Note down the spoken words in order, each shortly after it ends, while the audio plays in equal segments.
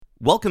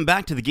Welcome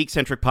back to the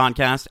Geek-Centric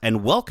Podcast,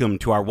 and welcome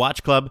to our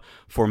watch club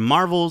for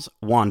Marvel's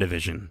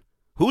WandaVision.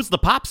 Who's the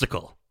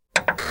popsicle?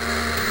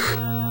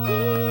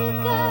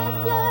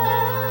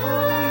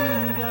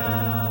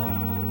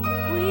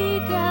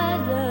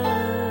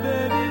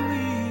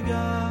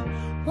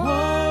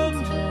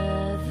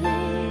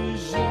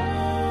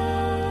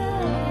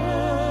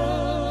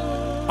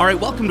 All right,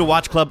 welcome to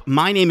Watch Club.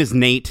 My name is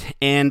Nate,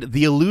 and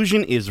the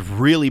illusion is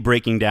really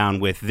breaking down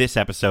with this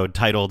episode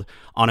titled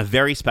On a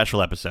Very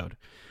Special Episode.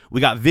 We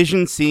got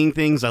Vision seeing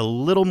things a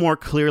little more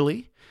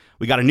clearly.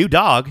 We got a new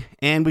dog,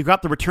 and we've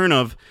got the return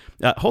of...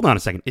 hold on a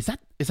second. Is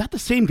that the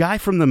same guy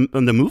from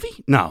the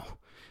movie? No.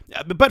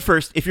 But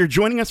first, if you're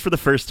joining us for the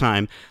first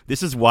time,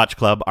 this is Watch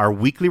Club, our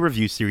weekly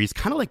review series,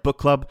 kind of like Book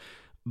Club,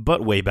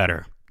 but way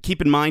better.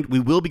 Keep in mind,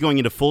 we will be going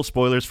into full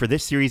spoilers for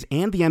this series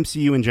and the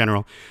MCU in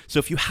general, so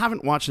if you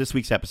haven't watched this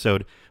week's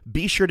episode,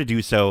 be sure to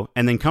do so,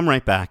 and then come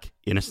right back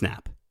in a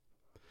snap.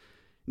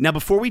 Now,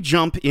 before we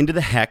jump into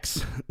the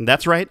Hex,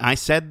 that's right, I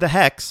said the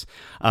Hex,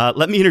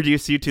 let me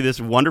introduce you to this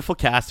wonderful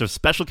cast of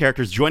special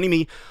characters joining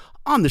me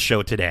on the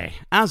show today.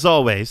 As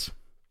always,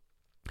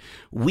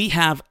 we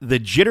have the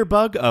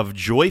jitterbug of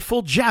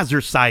joyful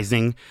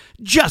jazzercising,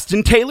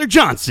 Justin Taylor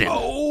Johnson.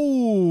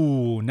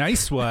 Oh,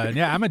 nice one.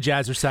 Yeah, I'm a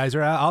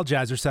jazzerciser. I'll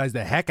jazzercise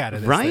the heck out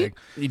of this thing.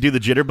 You do the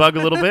jitterbug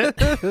a little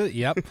bit?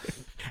 Yep.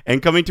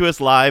 And coming to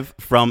us live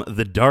from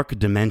the Dark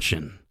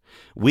Dimension,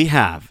 we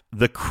have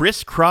the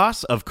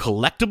crisscross of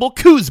collectible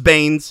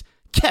Coosbanes,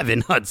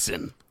 Kevin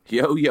Hudson.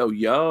 Yo, yo,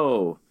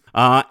 yo.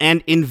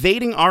 And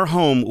invading our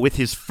home with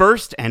his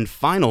first and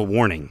final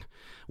warning,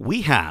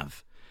 we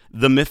have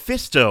the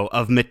Mephisto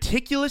of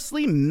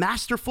meticulously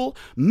masterful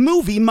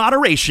movie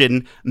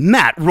moderation,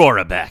 Matt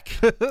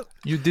Rorabeck.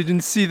 You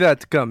didn't see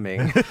that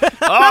coming.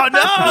 Oh,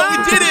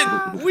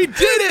 no, we did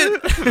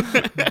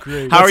it.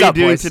 Great. How are What's you up,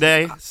 doing boys?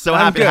 today? So I'm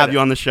happy to good. have you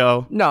on the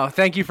show. No,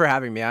 thank you for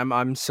having me.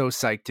 I'm so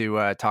psyched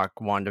to talk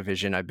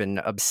WandaVision. I've been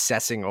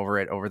obsessing over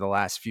it over the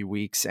last few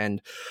weeks,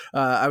 and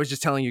I was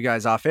just telling you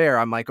guys off air,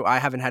 I'm like, I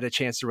haven't had a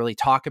chance to really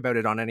talk about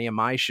it on any of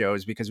my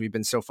shows because we've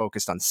been so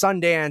focused on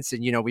Sundance,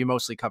 and we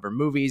mostly cover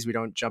movies. We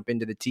don't jump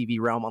into the TV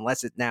realm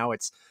unless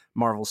it's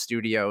Marvel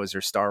Studios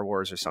or Star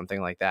Wars or something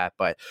like that.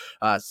 But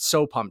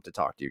so pumped to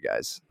talk to you guys.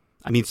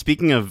 I mean,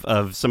 speaking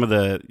of some of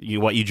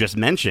what you just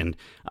mentioned,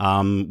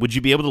 would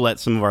you be able to let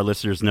some of our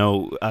listeners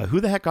know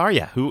who the heck are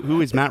you?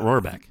 Who is Matt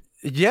Rorabeck?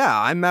 Yeah,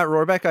 I'm Matt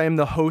Rorabeck. I am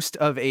the host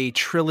of a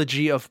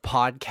trilogy of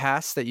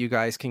podcasts that you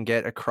guys can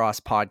get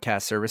across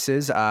podcast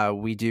services.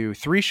 We do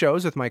 3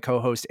 shows with my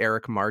co-host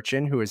Eric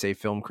Marchin, who is a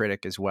film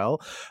critic as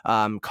well,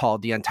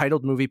 called the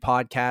Untitled Movie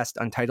Podcast,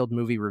 Untitled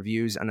Movie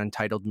Reviews, and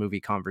Untitled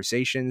Movie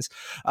Conversations.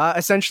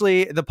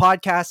 Essentially, the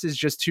podcast is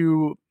just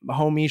 2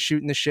 homies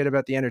shooting the shit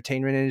about the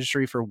entertainment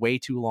industry for way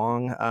too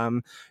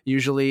long,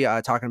 usually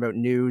talking about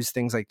news,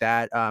 things like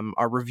that.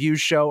 Our review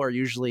show are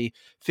usually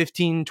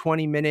 15,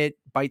 20-minute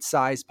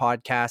bite-sized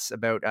podcasts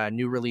about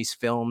new release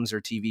films or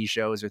TV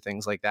shows or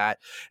things like that.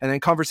 And then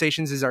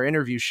Conversations is our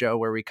interview show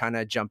where we kind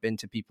of jump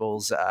into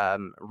people's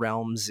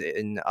realms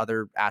in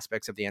other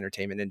aspects of the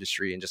entertainment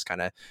industry and just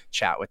kind of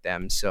chat with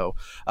them. So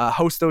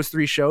host those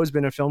 3 shows,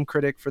 been a film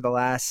critic for the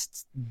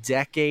last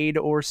decade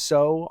or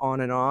so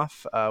on and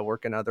off,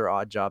 working other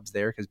odd jobs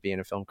there because being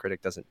a film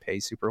critic doesn't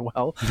pay super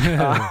well.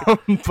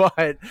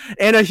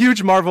 And a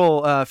huge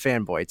Marvel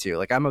fanboy too.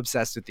 Like I'm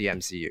obsessed with the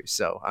MCU.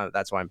 So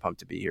that's why I'm pumped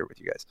to be here with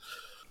you guys.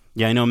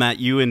 Yeah, I know, Matt.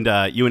 You and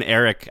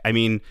Eric. I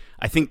mean,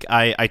 I think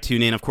I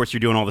tune in. Of course, you're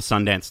doing all the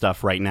Sundance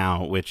stuff right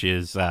now, which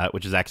is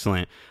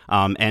excellent.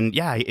 And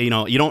yeah, you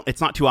don't.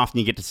 It's not too often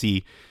you get to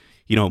see,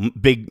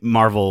 big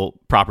Marvel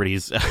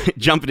properties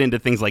jumping into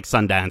things like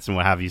Sundance and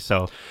what have you.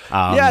 So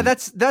yeah,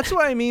 that's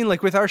what I mean.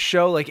 Like with our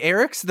show, like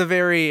Eric's the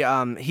very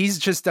he's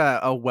just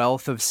a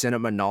wealth of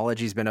cinema knowledge.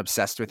 He's been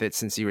obsessed with it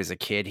since he was a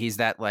kid. He's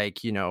that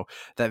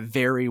that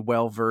very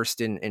well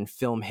versed in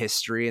film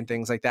history and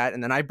things like that.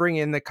 And then I bring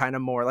in the kind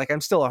of more like I'm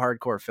still a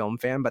hardcore film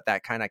fan, but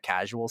that kind of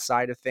casual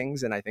side of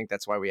things. And I think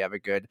that's why we have a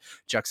good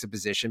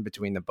juxtaposition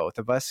between the both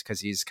of us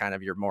because he's kind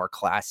of your more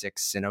classic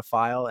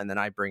cinephile, and then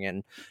I bring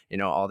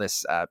in all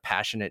this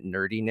passionate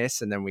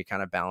nerdiness, and then we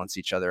kind of balance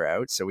each other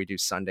out. So we do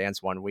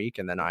Sundance one week,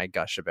 and then I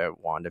gush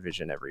about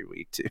WandaVision every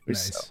week too.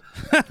 Nice.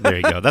 So there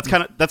you go. That's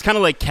kind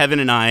of like Kevin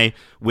and I,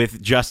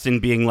 with Justin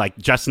being like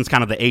Justin's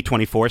kind of the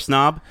A24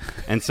 snob,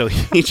 and so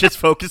he just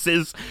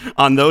focuses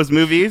on those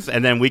movies,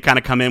 and then we kind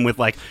of come in with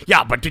like,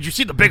 yeah, but did you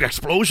see the big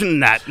explosion in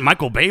that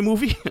Michael Bay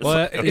movie?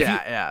 Well,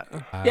 yeah.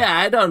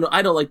 I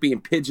don't like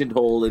being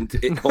pigeonholed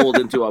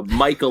into a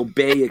Michael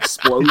Bay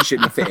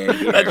explosion fan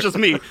here. That's just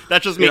me.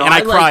 And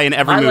I cry in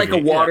every movie. I like a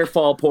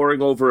waterfall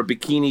pouring over a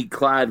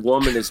bikini-clad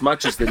woman as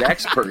much as the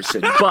next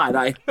person,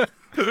 but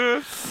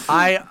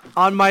I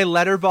on my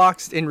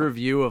Letterboxd in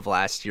review of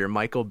last year,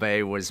 Michael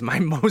Bay was my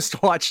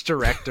most watched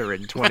director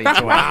in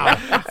 2020. Wow.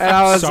 And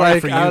I was Sorry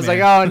like, for you, like,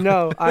 man. oh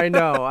no, I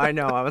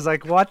know. I was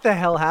like, what the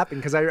hell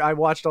happened? Because I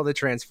watched all the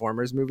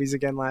Transformers movies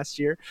again last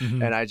year,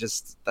 and I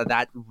just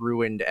that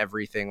ruined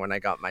everything when I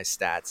got my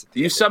stats.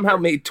 You somehow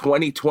made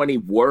 2020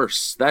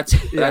 worse. That's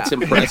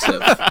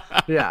impressive.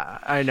 Yeah,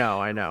 I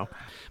know.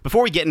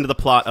 before we get into the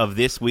plot of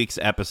this week's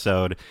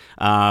episode,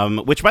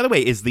 which, by the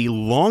way, is the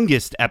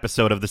longest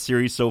episode of the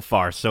series so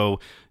far. So,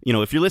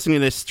 if you're listening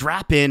to this,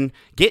 strap in,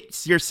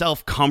 get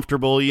yourself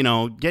comfortable,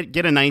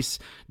 get a nice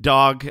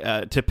dog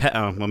to pet.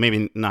 Oh, well,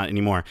 maybe not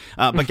anymore.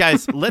 But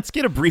guys, let's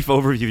get a brief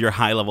overview of your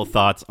high-level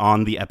thoughts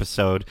on the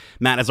episode.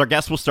 Matt, as our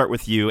guest, we'll start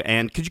with you.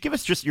 And could you give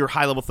us just your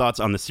high-level thoughts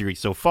on the series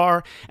so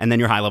far, and then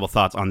your high-level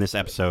thoughts on this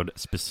episode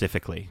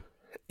specifically?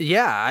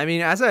 Yeah, I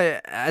mean,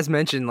 as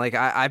mentioned, like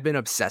I've been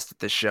obsessed with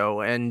this show,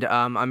 and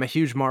I'm a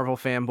huge Marvel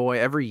fanboy.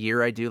 Every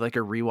year I do like a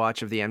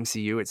rewatch of the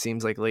MCU. It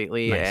seems like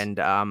lately, nice. And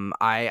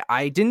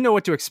I didn't know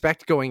what to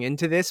expect going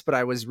into this, but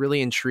I was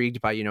really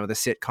intrigued by the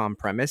sitcom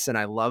premise, and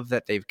I love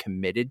that they've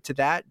committed to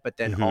that. But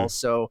then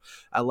also,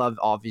 I love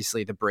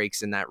obviously the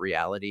breaks in that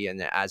reality, and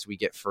as we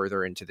get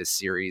further into the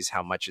series,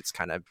 how much it's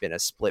kind of been a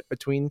split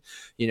between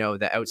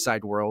the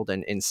outside world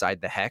and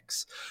inside the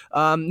Hex.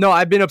 No,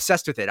 I've been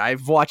obsessed with it.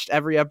 I've watched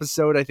every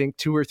episode, I think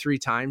 2 or 3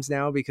 times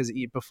now, because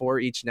before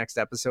each next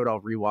episode I'll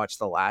rewatch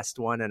the last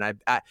one, and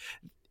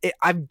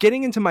I'm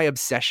getting into my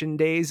obsession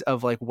days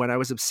of like when I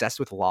was obsessed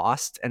with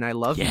Lost, and I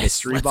love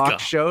mystery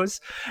box shows.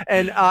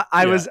 And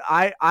I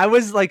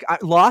was like,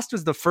 Lost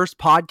was the first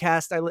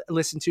podcast I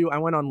listened to. I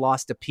went on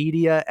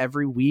Lostopedia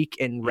every week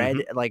and read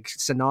like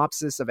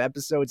synopsis of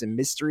episodes and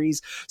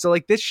mysteries. So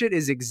like this shit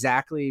is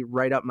exactly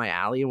right up my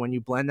alley. When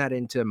you blend that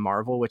into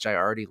Marvel, which I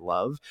already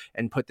love,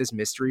 and put this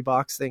mystery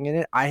box thing in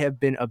it, I have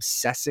been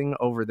obsessing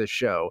over the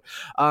show.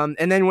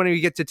 And then when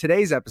we get to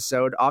today's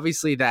episode,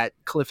 obviously that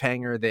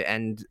cliffhanger, the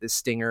end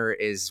stinger,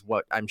 is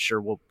what I'm sure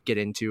we'll get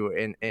into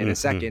in a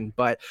second.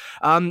 But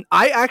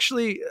I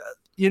actually,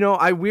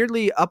 I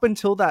weirdly, up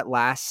until that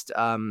last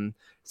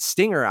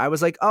stinger, I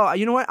was like, oh,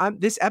 you know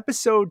what? This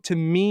episode to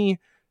me,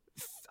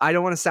 I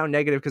don't want to sound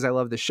negative because I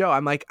love the show.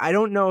 I'm like, I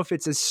don't know if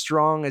it's as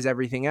strong as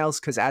everything else,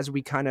 because as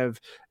we kind of,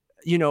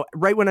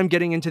 right when I'm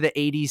getting into the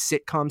 80s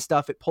sitcom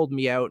stuff, it pulled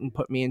me out and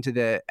put me into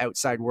the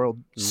outside world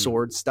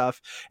sword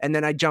stuff. And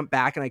then I jumped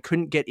back and I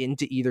couldn't get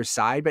into either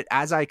side. But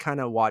as I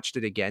kind of watched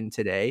it again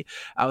today,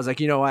 I was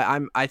like,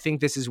 I think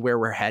this is where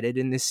we're headed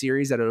in this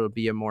series, that it'll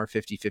be a more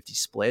 50-50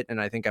 split.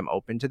 And I think I'm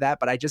open to that.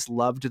 But I just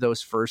loved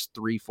those first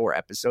 3-4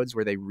 episodes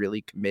where they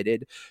really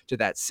committed to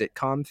that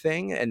sitcom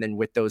thing. And then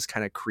with those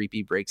kind of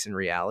creepy breaks in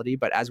reality.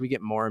 But as we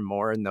get more and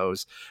more in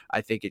those, I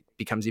think it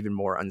becomes even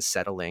more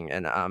unsettling.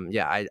 And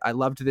I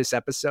loved this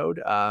episode,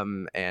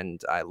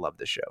 and I love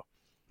the show.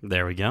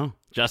 There we go.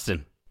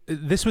 Justin.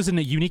 This was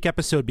a unique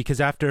episode because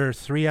after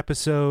 3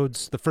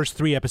 episodes, the first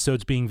 3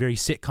 episodes being very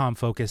sitcom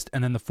focused,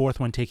 and then the 4th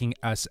one taking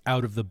us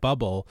out of the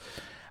bubble,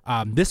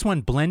 this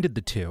one blended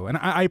the two. And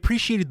I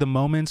appreciated the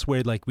moments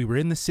where like we were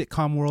in the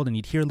sitcom world and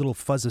you'd hear a little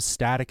fuzz of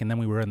static, and then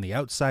we were in the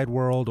outside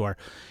world, or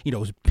it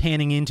was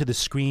panning into the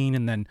screen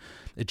and then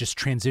it just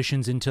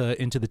transitions into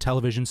the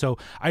television. So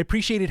I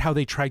appreciated how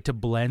they tried to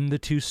blend the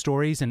 2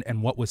 stories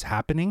and what was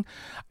happening.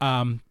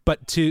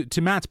 But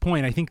to Matt's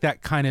point, I think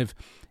that kind of,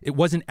 it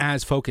wasn't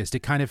as focused. It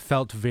kind of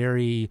felt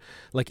very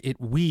like it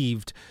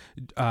weaved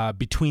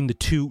between the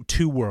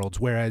two worlds,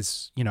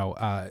 whereas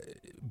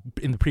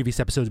in the previous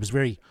episodes it was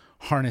very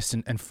harnessed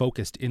and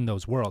focused in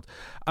those worlds.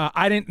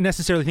 I didn't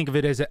necessarily think of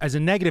it as a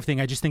negative thing.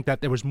 I just think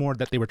that there was more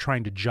that they were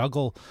trying to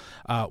juggle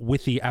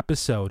with the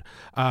episode.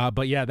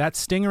 But yeah, that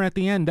stinger at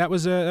the end, that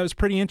was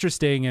pretty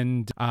interesting.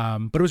 And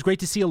but it was great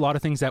to see a lot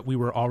of things that we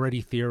were already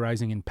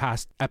theorizing in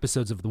past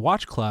episodes of the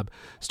Watch Club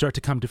start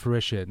to come to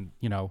fruition.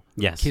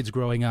 Yes. Kids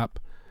growing up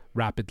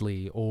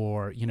rapidly,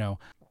 or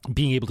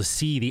being able to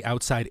see the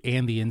outside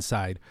and the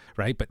inside,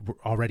 right? But we're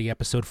already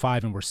episode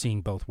 5 and we're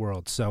seeing both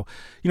worlds. So,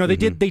 they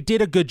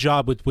did a good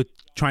job with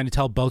trying to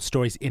tell both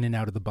stories in and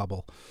out of the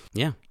bubble.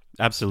 Yeah,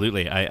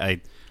 absolutely. I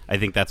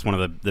think that's one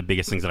of the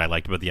biggest things that I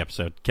liked about the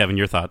episode. Kevin,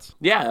 your thoughts?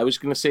 Yeah, I was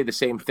going to say the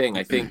same thing.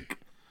 I think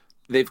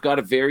they've got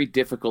a very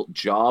difficult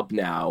job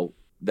now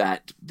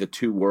that the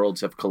 2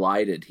 worlds have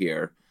collided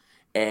here.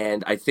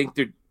 And I think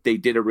they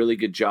did a really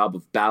good job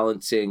of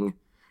balancing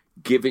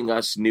giving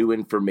us new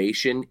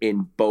information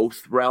in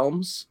both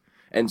realms.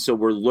 And so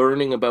we're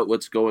learning about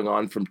what's going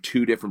on from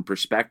 2 different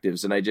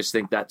perspectives. And I just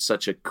think that's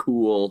such a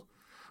cool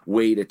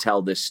way to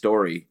tell this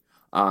story.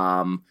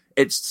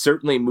 It's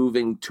certainly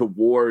moving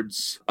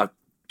towards a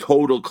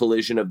total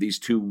collision of these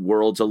 2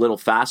 worlds a little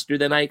faster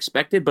than I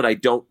expected, but I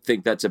don't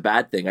think that's a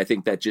bad thing. I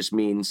think that just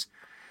means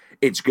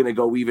it's going to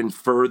go even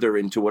further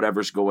into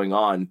whatever's going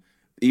on,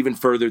 even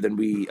further than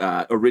we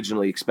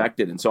originally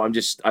expected. And so I'm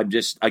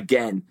just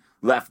again,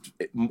 left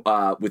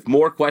with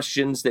more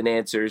questions than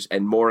answers,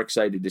 and more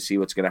excited to see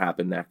what's going to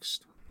happen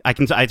next. I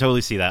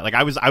totally see that. Like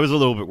I was a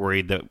little bit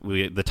worried that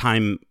the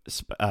time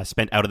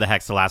spent out of the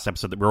Hex the last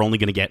episode, that we're only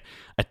going to get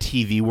a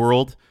TV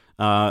world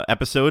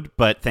episode,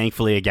 but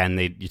thankfully, again,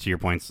 to your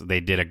points, they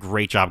did a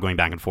great job going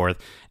back and forth.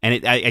 And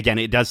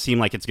it does seem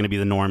like it's going to be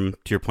the norm.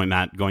 To your point,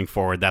 Matt, going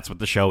forward, that's what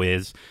the show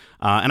is.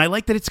 And I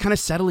like that it's kind of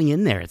settling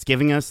in there. It's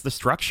giving us the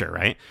structure,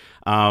 right?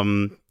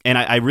 And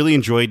I really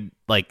enjoyed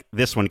like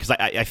this one because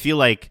I feel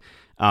like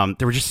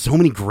there were just so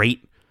many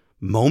great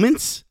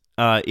moments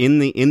in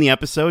the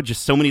episode.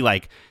 Just so many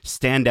like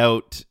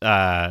standout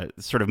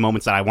sort of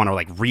moments that I want to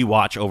like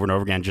rewatch over and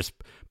over again. Just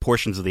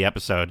portions of the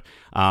episode.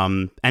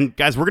 And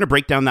guys, we're gonna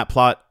break down that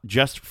plot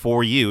just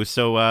for you.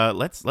 So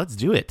let's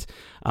do it.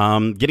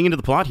 Getting into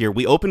the plot here,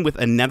 we open with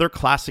another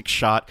classic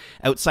shot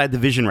outside the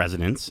Vision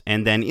residence,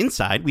 and then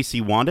inside we see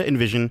Wanda and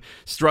Vision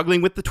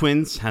struggling with the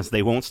twins as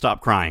they won't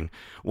stop crying.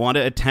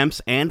 Wanda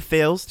attempts and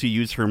fails to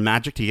use her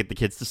magic to get the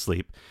kids to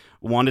sleep.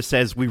 Wanda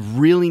says, "We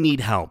really need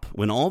help,"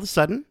 when all of a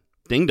sudden,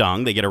 ding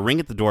dong, they get a ring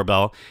at the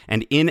doorbell,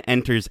 and in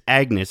enters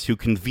Agnes, who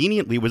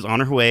conveniently was on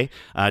her way,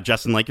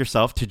 Justin, like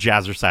yourself, to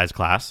jazzercise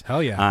class.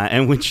 Hell yeah.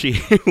 And when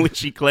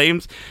she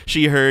claims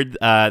she heard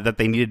that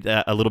they needed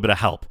a little bit of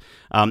help,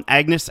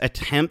 Agnes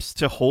attempts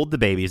to hold the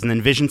babies, and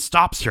then Vision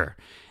stops her.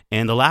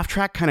 And the laugh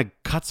track kind of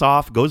cuts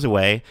off, goes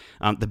away.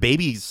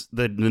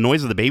 The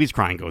noise of the babies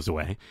crying goes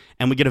away.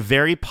 And we get a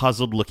very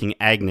puzzled-looking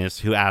Agnes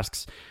who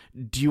asks,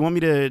 "Do you want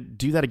me to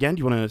do that again? Do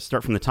you want to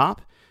start from the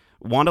top?"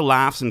 Wanda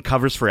laughs and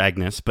covers for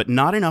Agnes, but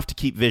not enough to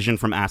keep Vision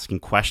from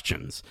asking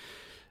questions.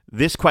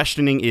 This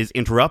questioning is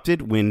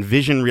interrupted when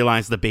Vision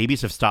realizes the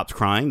babies have stopped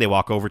crying. They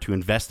walk over to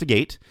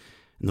investigate,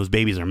 and those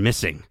babies are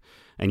missing.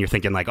 And you're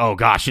thinking like, oh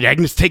gosh, did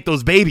Agnes take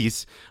those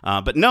babies?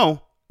 But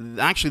no,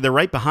 actually they're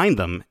right behind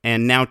them.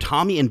 And now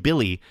Tommy and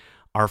Billy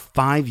are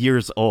 5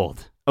 years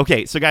old.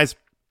 Okay, so guys,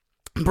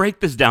 break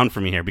this down for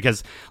me here,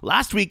 because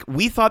last week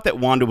we thought that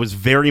Wanda was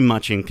very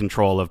much in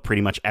control of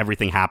pretty much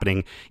everything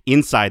happening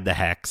inside the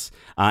Hex,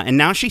 and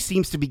now she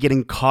seems to be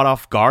getting caught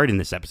off guard in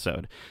this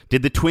episode.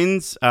 Did the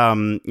twins,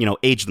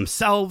 age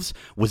themselves?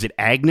 Was it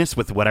Agnes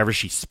with whatever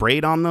she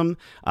sprayed on them?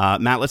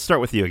 Matt, let's start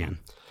with you again.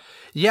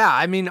 Yeah,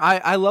 I mean,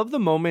 I love the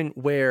moment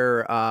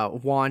where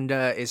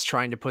Wanda is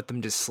trying to put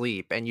them to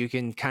sleep, and you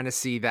can kind of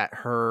see that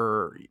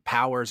her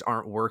powers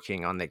aren't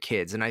working on the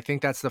kids. And I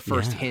think that's the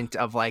first hint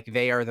of like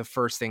they are the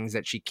first things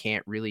that she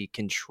can't really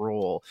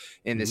control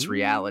in this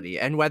reality.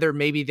 And whether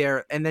maybe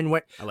they're, and then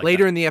what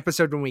later in the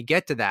episode when we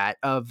get to that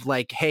of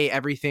like, hey,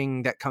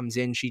 everything that comes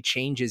in, she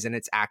changes, and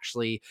it's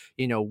actually,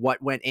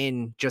 what went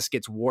in just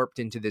gets warped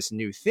into this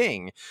new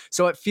thing.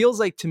 So it feels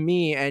like to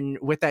me, and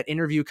with that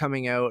interview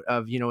coming out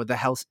of, the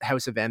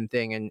House of M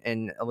thing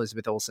and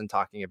Elizabeth Olsen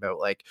talking about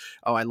like,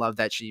 oh, I love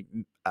that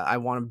I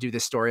want to do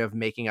this story of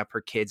making up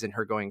her kids and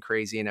her going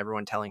crazy and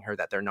everyone telling her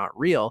that they're not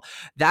real.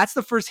 That's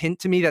the first hint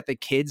to me that the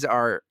kids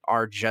are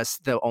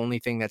just the only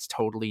thing that's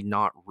totally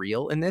not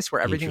real in this, where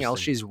everything else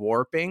she's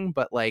warping,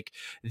 but like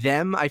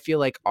them, I feel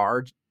like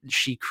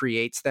she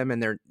creates them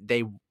and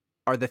they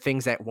are the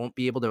things that won't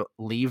be able to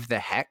leave the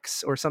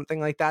Hex or something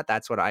like that.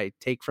 That's what I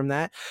take from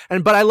that.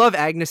 But I love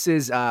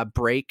Agnes's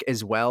break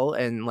as well,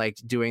 and like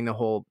doing the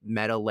whole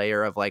meta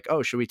layer of like,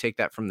 oh, should we take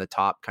that from the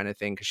top kind of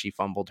thing because she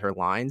fumbled her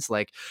lines.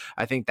 Like,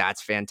 I think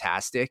that's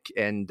fantastic.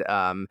 And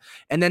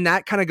then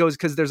that kind of goes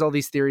because there's all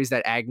these theories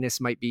that Agnes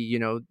might be,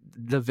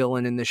 the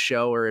villain in the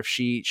show, or if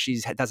she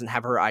doesn't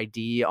have her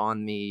ID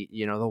on the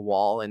the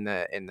wall in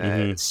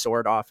the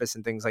sword office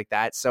and things like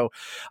that. So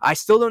I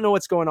still don't know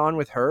what's going on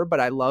with her, but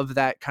I love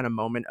that kind of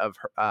moment of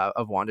her,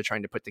 of Wanda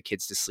trying to put the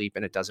kids to sleep,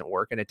 and it doesn't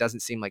work, and it doesn't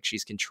seem like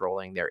she's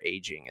controlling their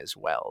aging as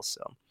well.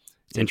 So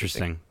it's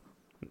interesting.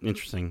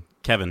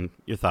 Kevin,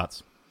 your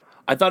thoughts?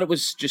 I thought it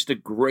was just a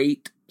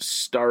great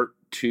start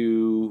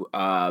to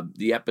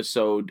the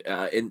episode,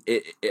 in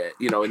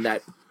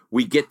that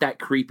we get that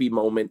creepy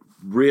moment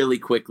really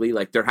quickly.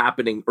 Like they're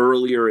happening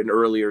earlier and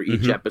earlier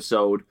each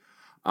episode,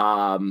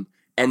 and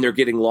they're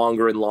getting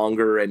longer and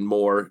longer and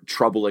more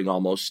troubling,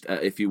 almost,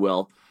 if you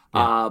will.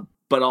 Yeah.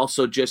 But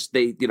also just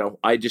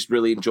I just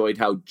really enjoyed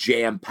how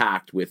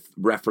jam-packed with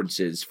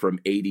references from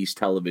 80s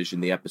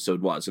television the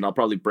episode was. And I'll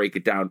probably break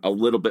it down a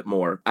little bit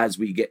more as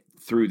we get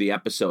through the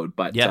episode.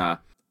 But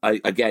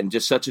again,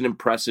 just such an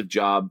impressive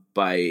job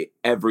by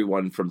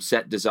everyone from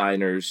set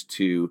designers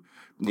to,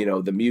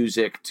 the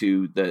music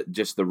to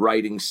the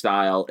writing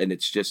style. And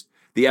it's just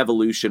the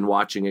evolution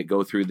watching it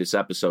go through this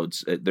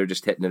episodes. They're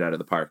just hitting it out of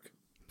the park.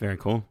 Very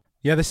cool.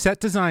 Yeah, the set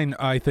design,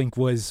 I think,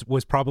 was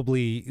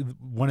probably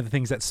one of the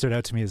things that stood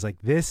out to me. Is like,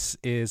 this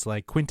is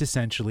like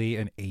quintessentially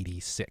an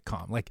 80s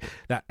sitcom. Like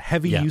that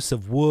heavy use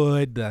of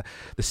wood, the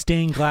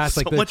stained glass,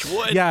 so much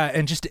wood. Yeah,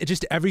 and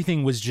just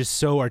everything was just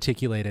so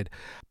articulated.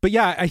 But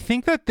yeah, I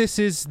think that this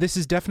is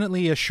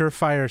definitely a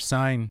surefire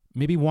sign.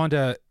 Maybe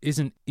Wanda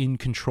isn't in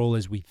control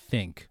as we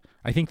think.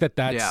 I think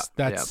that's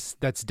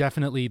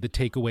definitely the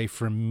takeaway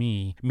from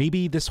me.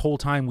 Maybe this whole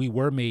time we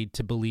were made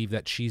to believe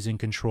that she's in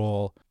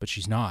control, but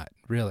she's not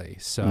really.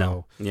 So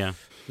no. Yeah.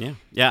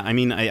 I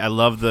mean, I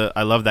love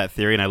that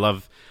theory, and I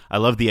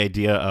love the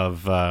idea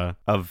of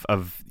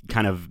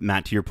kind of,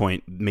 Matt, to your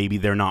point, maybe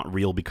they're not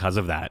real because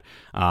of that,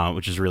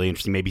 which is really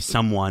interesting. Maybe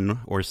someone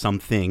or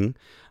something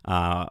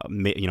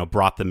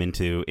brought them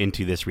into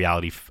this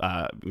reality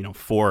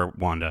for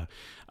Wanda.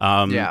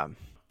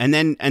 And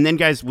then,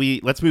 guys,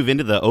 let's move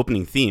into the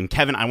opening theme.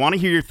 Kevin, I want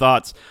to hear your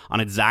thoughts on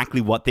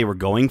exactly what they were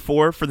going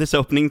for this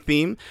opening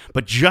theme.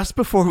 But just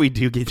before we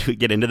do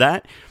get into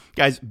that,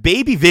 Guys,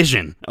 Baby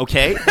Vision,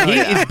 okay?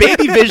 Is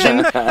Baby Vision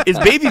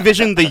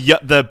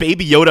the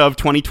Baby Yoda of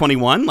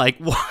 2021? Like,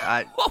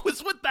 what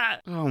was with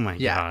that? Oh my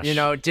gosh. You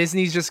know,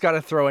 Disney's just got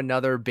to throw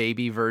another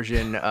baby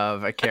version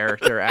of a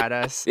character at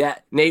us. Yeah,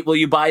 Nate, will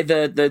you buy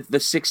the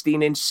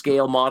 16-inch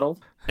scale model?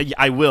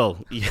 I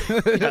will.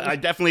 I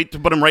definitely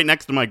put him right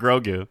next to my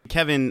Grogu.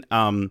 Kevin,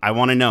 I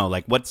want to know,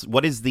 like,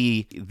 what is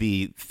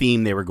the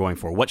theme they were going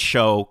for? What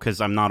show?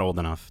 Because I'm not old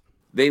enough.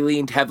 They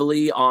leaned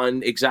heavily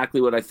on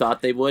exactly what I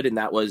thought they would, and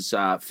that was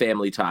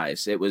Family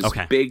Ties. It was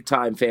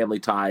big-time Family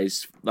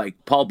Ties. Like,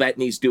 Paul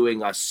Bettany's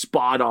doing a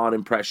spot-on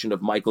impression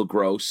of Michael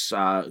Gross,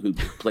 who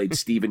played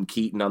Stephen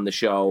Keaton on the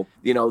show.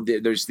 You know,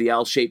 there's the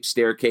L-shaped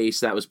staircase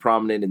that was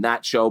prominent in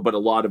that show, but a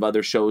lot of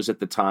other shows at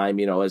the time,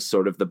 you know, as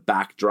sort of the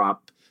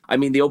backdrop. I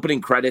mean, the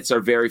opening credits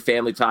are very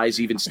Family Ties,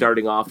 even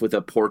starting off with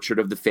a portrait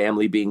of the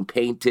family being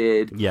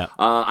painted. Yeah.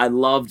 I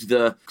loved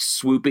the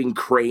swooping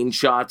crane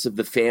shots of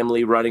the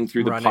family running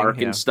through the park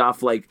and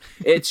stuff. Like,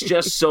 it's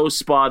just so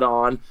spot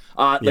on.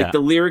 Like, the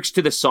lyrics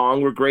to the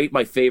song were great.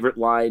 My favorite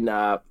line,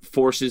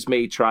 forces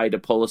may try to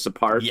pull us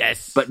apart.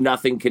 Yes. But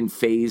nothing can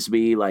faze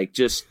me. Like,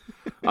 just,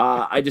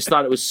 I just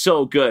thought it was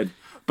so good.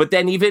 But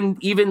then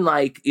even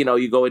like, you know,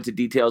 you go into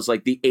details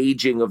like the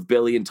aging of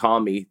Billy and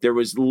Tommy. There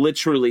was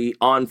literally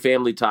on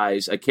Family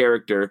Ties a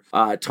character,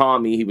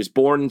 Tommy. He was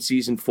born in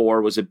season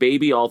 4, was a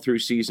baby all through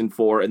season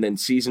 4, and then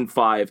season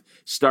 5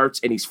 starts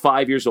and he's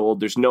 5 years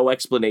old. There's no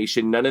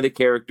explanation. None of the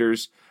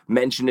characters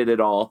mention it at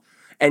all.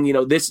 And, you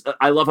know, this,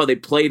 I love how they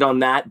played on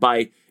that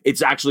by,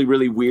 it's actually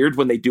really weird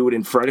when they do it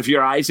in front of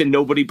your eyes and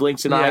nobody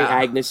blinks an eye,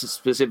 Agnes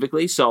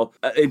specifically. So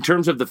in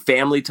terms of the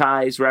Family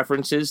Ties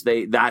references,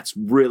 that's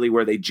really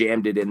where they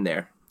jammed it in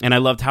there. And I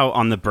loved how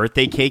on the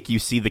birthday cake, you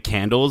see the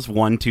candles,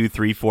 1, 2,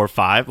 3, 4,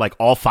 5, like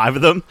all 5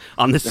 of them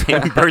on the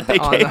same birthday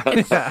cake.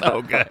 It's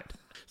so good.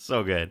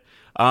 So good.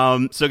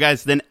 So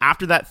guys, then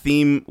after that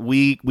theme,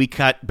 we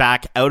cut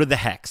back out of the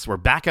Hex. We're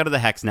back out of the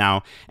Hex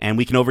now, and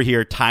we can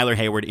overhear Tyler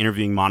Hayward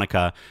interviewing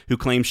Monica, who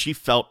claims she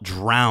felt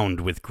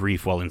drowned with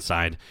grief while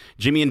inside.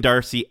 Jimmy and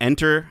Darcy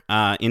enter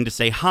in to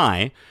say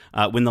hi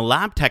when the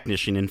lab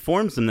technician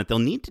informs them that they'll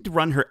need to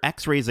run her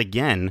x-rays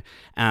again,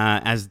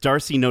 as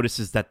Darcy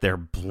notices that they're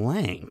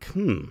blank.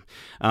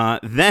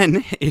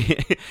 Then,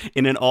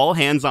 in an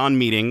all-hands-on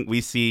meeting, we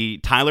see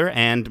Tyler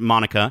and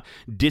Monica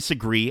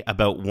disagree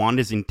about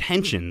Wanda's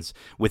intentions,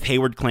 with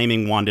Hayward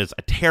claiming Wanda's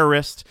a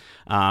terrorist.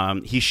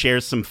 He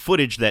shares some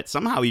footage that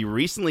somehow he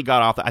recently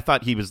got off. I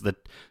thought he was the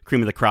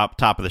cream of the crop,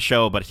 top of the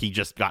show, but he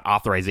just got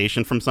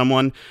authorization from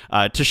someone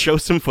to show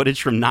some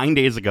footage from 9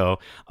 days ago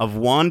of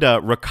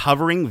Wanda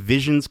recovering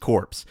Vision's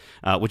corpse,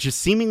 which is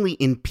seemingly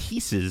in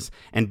pieces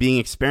and being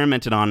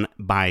experimented on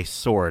by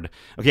Sword.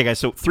 Okay, guys,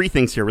 so 3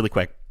 things here really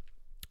quick.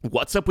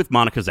 What's up with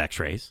Monica's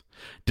x-rays?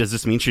 Does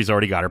this mean she's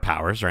already got her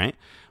powers, right?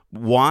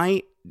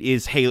 Why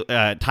is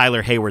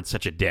Tyler Hayward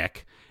such a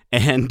dick?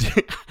 And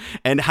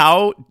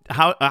how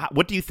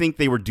what do you think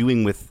they were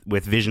doing with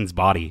Vision's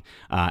body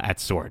at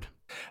Sword?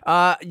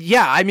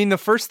 I mean, the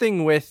first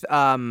thing with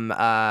Monica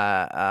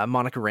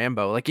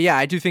Rambeau, like,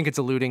 I do think it's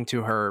alluding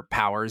to her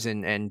powers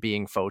and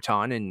being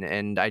Photon,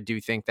 and I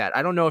do think that,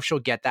 I don't know if she'll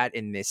get that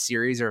in this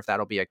series or if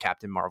that'll be a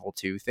Captain Marvel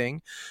 2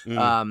 thing.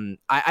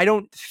 I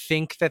don't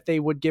think that they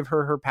would give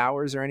her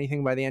powers or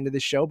anything by the end of the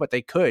show, but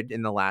they could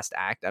in the last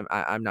act.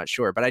 I'm not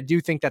sure, but I do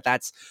think that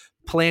that's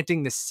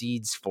planting the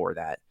seeds for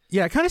that.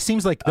 Yeah, it kind of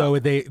seems like, though,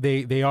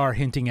 they are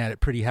hinting at it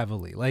pretty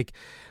heavily. Like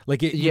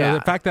it, you know,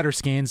 the fact that her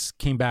scans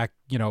came back,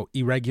 you know,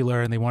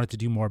 irregular and they wanted to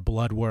do more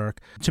blood work.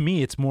 To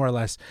me, it's more or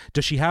less,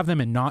 does she have them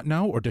and not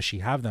know, or does she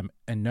have them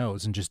and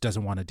knows and just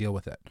doesn't want to deal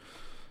with it?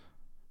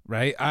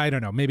 Right? I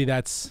don't know. Maybe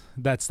that's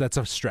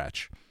a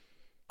stretch.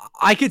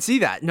 I could see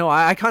that. No,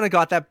 I kind of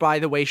got that by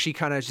the way she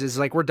kind of is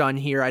like, we're done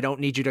here. I don't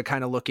need you to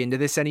kind of look into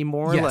this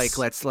anymore. Yes.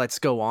 Like, let's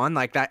go on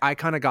like that. I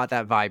kind of got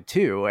that vibe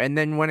too. And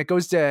then when it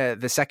goes to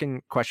the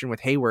second question with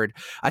Hayward,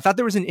 I thought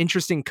there was an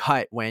interesting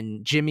cut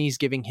when Jimmy's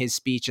giving his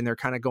speech and they're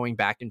kind of going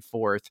back and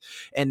forth.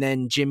 And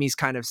then Jimmy's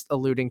kind of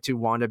alluding to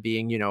Wanda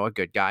being, you know, a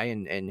good guy,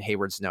 and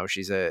Hayward's no,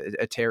 she's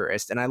a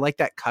terrorist. And I like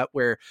that cut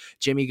where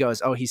Jimmy goes,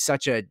 oh, he's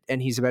such a,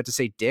 and he's about to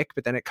say dick,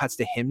 but then it cuts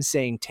to him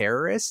saying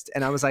terrorist.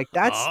 And I was like,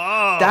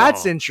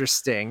 that's interesting.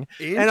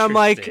 And I'm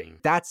like,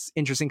 that's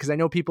interesting, because I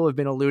know people have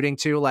been alluding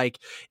to, like,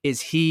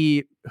 is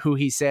he who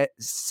he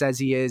says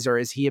he is, or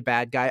is he a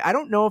bad guy? I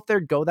don't know if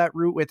they'd go that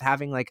route with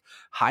having like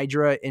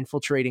Hydra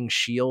infiltrating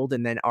SHIELD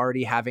and then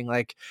already having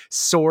like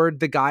Sword,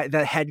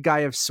 the head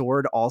guy of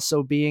Sword,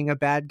 also being a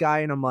bad guy.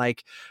 And I'm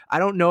like, I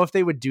don't know if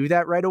they would do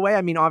that right away.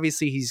 I mean,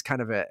 obviously he's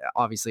kind of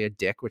obviously a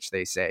dick, which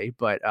they say,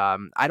 but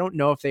I don't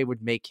know if they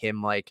would make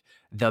him like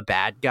the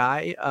bad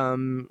guy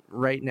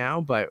right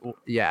now. But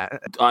yeah,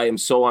 I am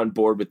so on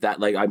board with that.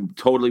 Like, I'm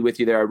totally with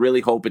you there. I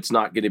really hope it's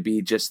not going to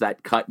be just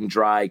that cut and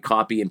dry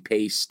copy and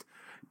paste,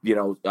 you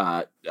know,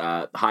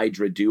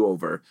 Hydra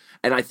do-over.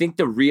 And I think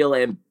the real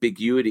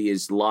ambiguity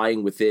is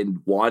lying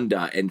within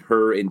Wanda and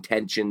her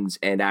intentions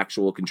and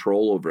actual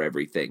control over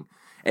everything.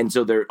 And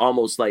so they're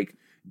almost like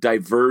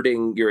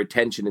diverting your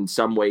attention in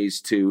some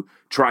ways to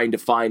trying to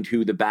find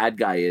who the bad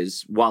guy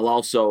is, while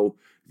also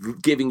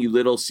giving you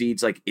little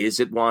seeds like, is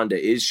it Wanda?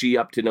 Is she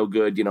up to no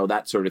good? You know,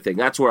 that sort of thing.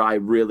 That's where I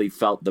really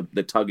felt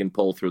the tug and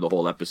pull through the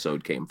whole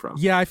episode came from.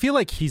 Yeah, I feel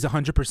like he's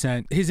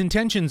 100%. His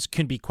intentions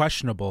can be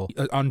questionable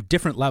on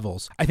different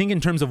levels. I think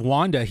in terms of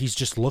Wanda, he's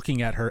just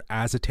looking at her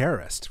as a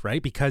terrorist,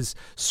 right? Because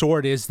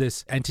SWORD is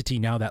this entity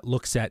now that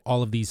looks at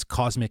all of these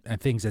cosmic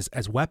things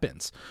as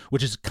weapons,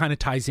 which is kind of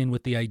ties in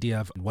with the idea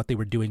of what they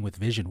were doing with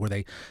Vision. Were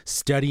they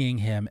studying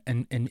him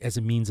and as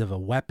a means of a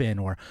weapon,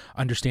 or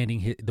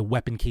understanding the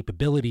weapon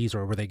capabilities,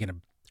 or were they going to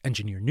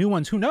engineer new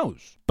ones? Who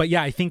knows? But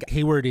yeah, I think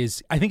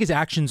I think his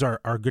actions are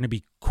going to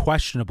be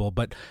questionable,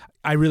 but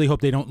I really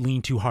hope they don't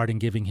lean too hard in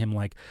giving him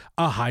like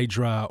a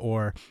Hydra,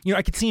 or, you know,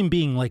 I could see him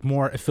being like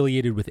more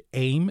affiliated with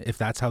AIM, if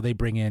that's how they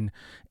bring in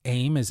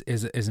AIM as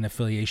an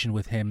affiliation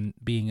with him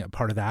being a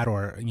part of that,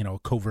 or, you know, a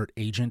covert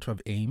agent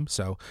of AIM.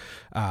 So,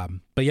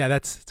 but yeah,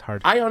 it's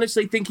hard. I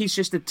honestly think he's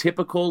just a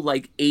typical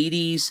like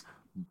 80s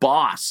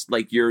boss,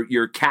 like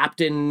your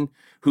captain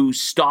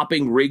who's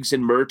stopping Riggs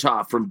and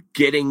Murtaugh from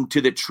getting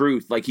to the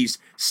truth. Like he's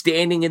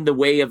standing in the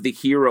way of the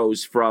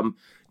heroes from,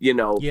 you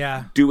know,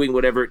 doing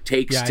whatever it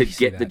takes to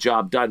get the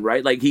job done,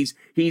 right? Like he's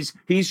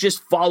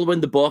just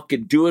following the book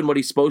and doing what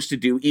he's supposed to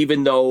do,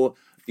 even though,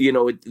 you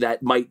know,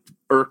 that might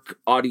irk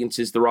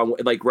audiences the wrong way.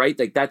 Like, right?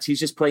 Like he's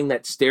just playing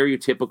that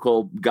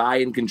stereotypical guy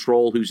in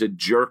control who's a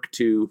jerk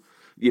to,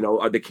 you know,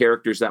 are the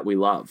characters that we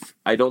love.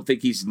 I don't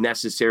think he's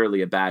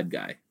necessarily a bad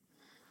guy.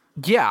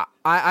 Yeah,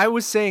 I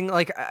was saying,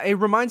 like, it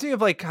reminds me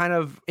of like kind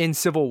of in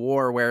Civil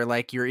War, where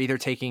like you're either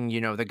taking,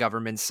 you know, the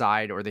government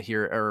side or the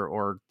hero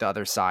or the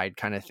other side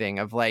kind of thing,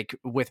 of like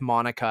with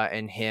Monica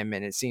and him.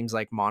 And it seems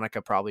like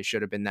Monica probably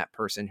should have been that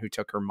person who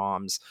took her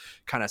mom's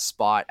kind of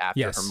spot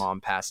after her mom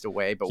passed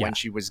away. But when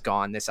she was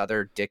gone, this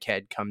other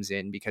dickhead comes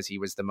in because he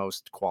was the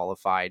most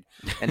qualified.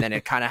 And then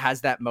it kind of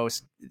has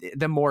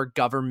the more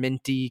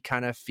government-y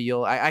kind of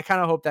feel. I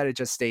kind of hope that it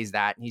just stays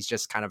that. And he's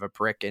just kind of a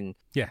prick. And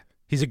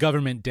he's a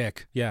government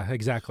dick. Yeah,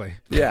 exactly.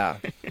 Yeah.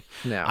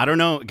 No. I don't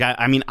know, guy.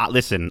 I mean,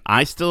 listen,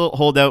 I still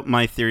hold out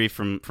my theory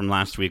from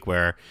last week,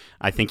 where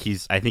I think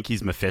he's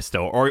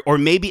Mephisto, or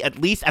maybe at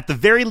the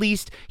very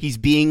least, he's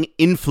being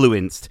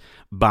influenced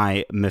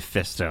by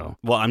Mephisto.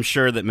 Well, I'm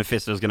sure that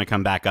Mephisto is going to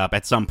come back up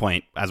at some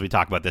point as we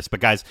talk about this. But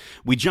guys,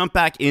 we jump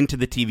back into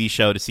the TV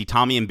show to see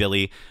Tommy and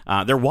Billy.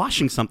 They're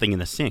washing something in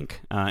the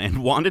sink,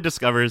 and Wanda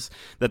discovers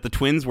that the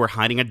twins were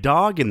hiding a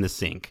dog in the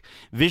sink.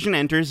 Vision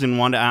enters, and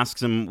Wanda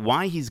asks him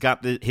why he's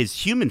got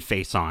his human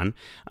face on.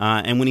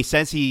 And when he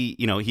says he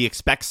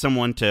expects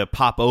someone to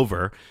pop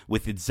over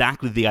with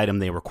exactly the item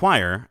they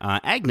require,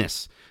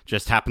 Agnes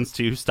just happens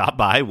to stop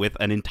by with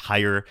an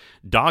entire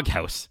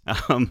doghouse,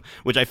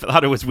 which I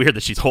thought it was weird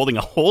that she's holding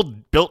a whole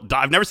built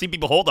dog. I've never seen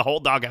people hold a whole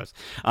doghouse.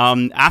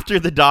 After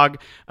the dog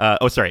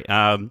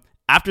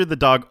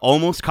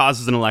almost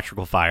causes an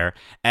electrical fire,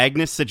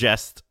 Agnes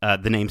suggests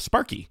the name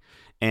Sparky.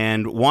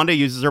 And Wanda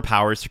uses her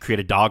powers to create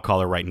a dog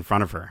collar right in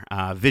front of her.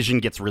 Vision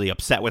gets really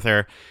upset with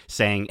her,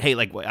 saying, "Hey,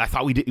 like I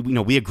thought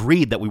we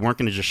agreed that we weren't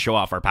going to just show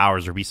off our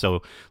powers or be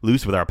so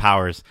loose with our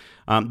powers."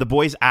 The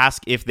boys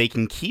ask if they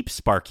can keep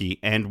Sparky,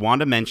 and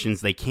Wanda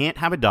mentions they can't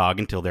have a dog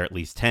until they're at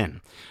least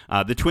 10.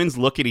 The twins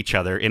look at each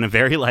other in a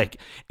very like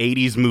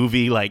 80s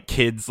movie, like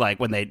kids, like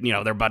when they, you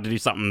know, they're about to do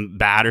something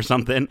bad or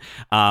something.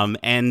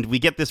 And we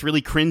get this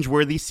really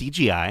cringeworthy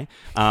CGI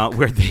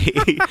where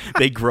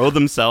they grow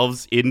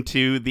themselves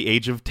into the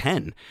age of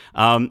 10.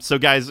 So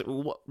guys,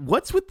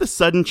 what's with the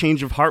sudden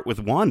change of heart with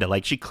Wanda?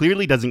 Like, she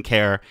clearly doesn't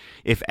care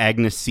if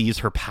Agnes sees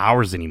her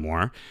powers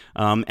anymore.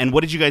 And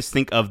what did you guys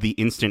think of the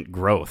instant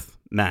growth,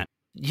 Matt?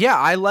 Yeah,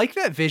 I like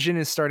that Vision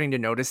is starting to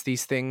notice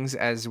these things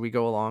as we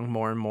go along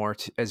more and more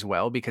as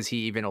well, because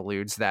he even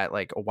alludes that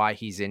like why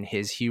he's in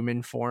his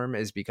human form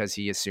is because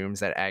he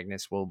assumes that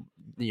Agnes will,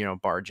 you know,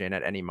 barge in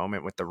at any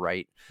moment with the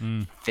right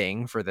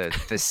thing for the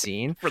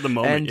scene. For the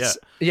moment,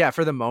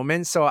 for the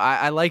moment. So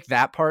I like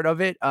that part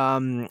of it.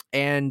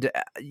 And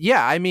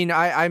yeah, I mean,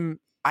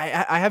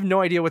 I have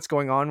no idea what's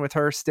going on with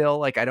her still.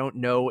 Like, I don't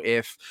know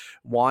if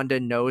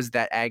Wanda knows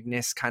that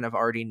Agnes kind of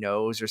already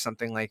knows or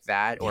something like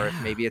that, or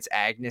if maybe it's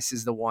Agnes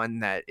is the one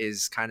that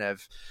is kind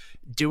of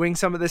doing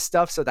some of this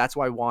stuff. So that's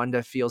why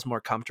Wanda feels more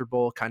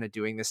comfortable kind of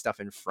doing this stuff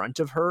in front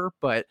of her.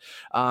 But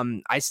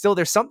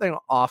there's something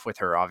off with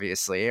her,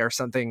 obviously, or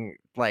something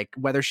like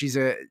whether she's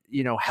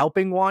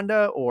helping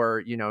Wanda or,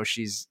 you know,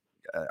 she's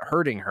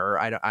hurting her.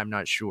 I'm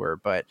not sure,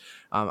 but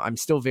I'm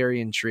still very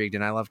intrigued,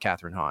 and I love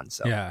Catherine Hahn.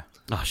 So yeah,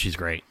 oh, she's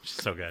great.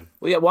 She's so good.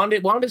 Well, yeah,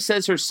 Wanda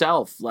says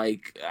herself,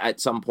 like at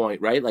some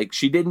point, right? Like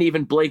she didn't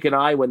even blink an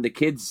eye when the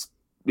kids,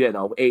 you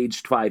know,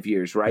 aged 5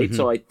 years, right? Mm-hmm.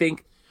 So I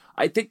think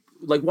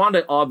like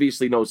Wanda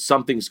obviously knows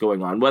something's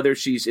going on, whether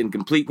she's in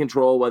complete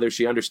control, whether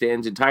she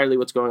understands entirely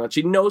what's going on.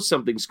 She knows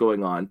something's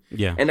going on.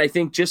 Yeah, and I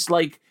think just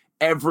like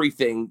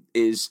everything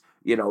is,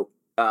 you know,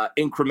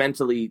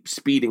 incrementally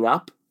speeding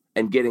up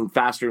and getting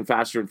faster and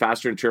faster and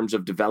faster in terms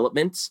of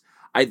developments,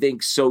 I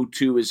think so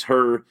too is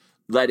her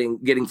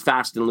getting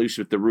fast and loose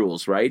with the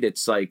rules, right?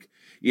 It's like,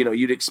 you know,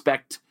 you'd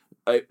expect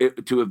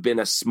it to have been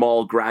a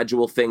small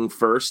gradual thing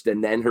first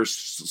and then her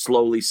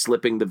slowly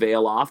slipping the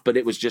veil off, but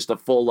it was just a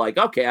full like,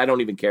 okay, I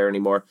don't even care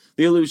anymore.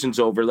 The illusion's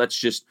over. Let's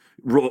just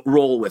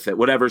roll with it.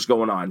 Whatever's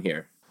going on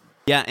here.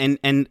 Yeah,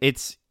 and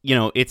it's, you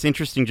know, it's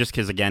interesting just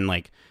because, again,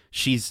 like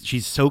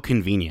she's so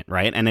convenient,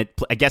 right? And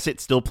I guess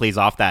it still plays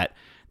off that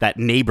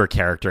neighbor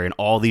character in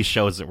all these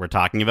shows that we're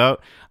talking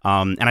about.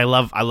 And I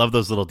love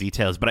those little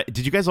details. But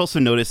did you guys also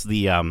notice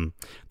the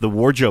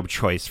wardrobe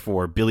choice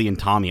for Billy and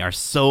Tommy are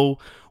so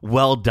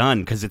well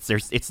done, because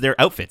it's their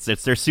outfits,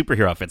 it's their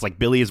superhero outfits. Like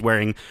Billy is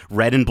wearing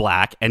red and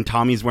black, and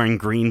Tommy's wearing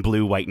green,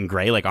 blue, white, and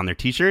gray, like on their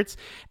t-shirts.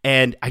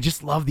 And I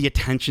just love the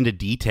attention to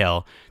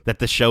detail that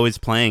the show is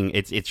playing.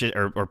 It's just,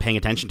 or paying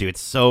attention to. It's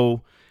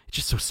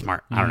just so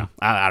smart. I don't know.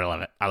 I love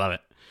it. I love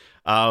it.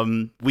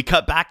 We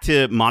cut back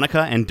to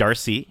Monica and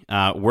Darcy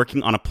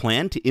working on a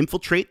plan to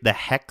infiltrate the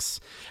Hex,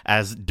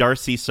 as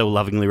Darcy so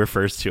lovingly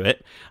refers to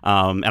it.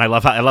 And I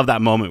love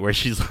that moment where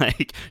she's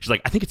like,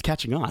 I think it's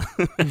catching on.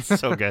 It's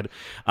so good.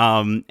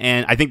 And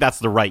I think that's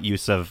the right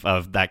use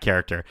of that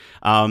character.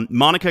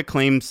 Monica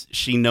claims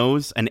she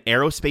knows an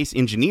aerospace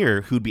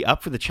engineer who'd be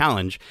up for the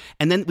challenge,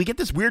 and then we get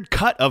this weird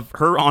cut of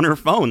her on her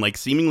phone, like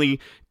seemingly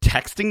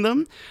texting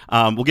them.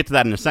 We'll get to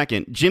that in a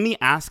second. Jimmy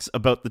asks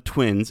about the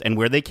twins and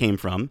where they came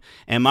from,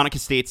 and Monica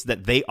states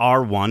that they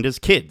are Wanda's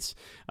kids.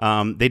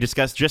 They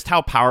discuss just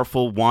how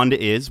powerful Wanda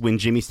is when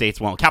Jimmy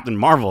states, well, Captain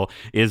Marvel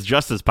is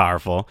just as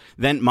powerful.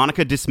 Then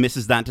Monica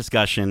dismisses that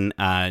discussion,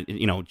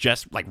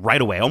 just like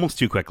right away, almost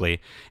too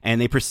quickly.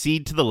 And they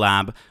proceed to the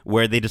lab,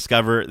 where they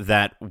discover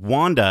that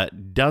Wanda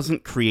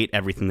doesn't create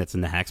everything that's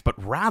in the Hex, but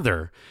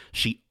rather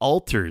she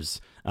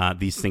alters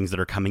these things that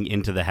are coming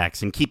into the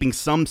Hex and keeping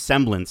some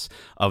semblance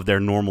of their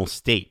normal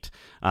state.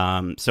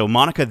 So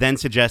Monica then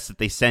suggests that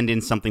they send in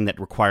something that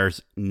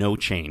requires no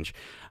change.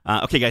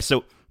 Okay, guys,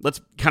 so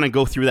let's kind of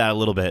go through that a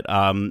little bit.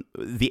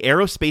 The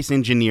aerospace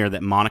engineer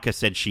that Monica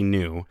said she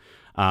knew,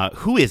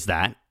 who is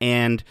that?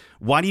 And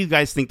why do you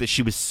guys think that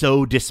she was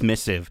so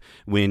dismissive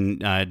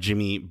when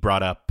Jimmy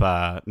brought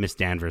up Miss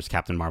Danvers,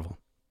 Captain Marvel?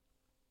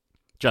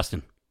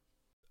 Justin.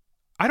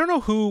 I don't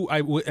know who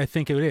I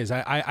think it is.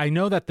 I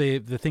know that the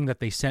thing that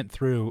they sent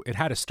through, it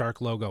had a Stark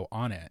logo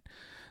on it.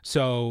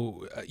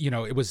 So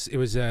it was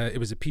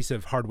a piece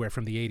of hardware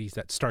from the 80s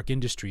that Stark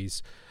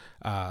Industries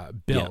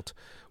built.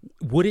 Yeah.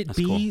 Would it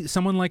be cool.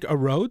 Someone like a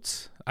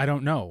Rhodes? I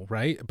don't know,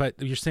 right?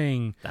 But you're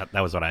saying that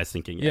was what I was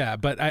thinking. Yeah,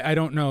 but I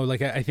don't know.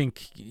 Like I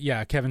think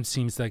Kevin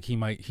seems like he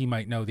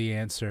might know the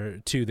answer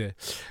to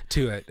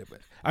it.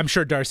 I'm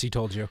sure Darcy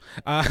told you.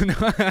 No,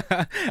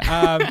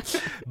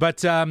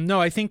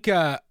 I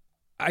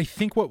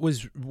think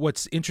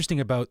what's interesting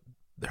about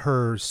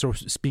her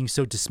being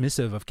so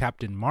dismissive of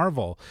Captain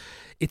Marvel,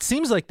 it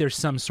seems like there's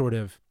some sort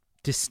of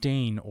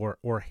disdain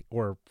or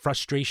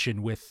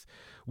frustration with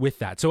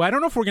that. So I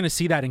don't know if we're going to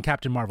see that in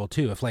Captain Marvel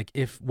too,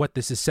 if what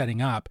this is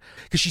setting up,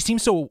 because she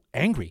seems so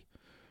angry,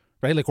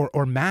 right? Like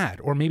or mad,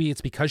 or maybe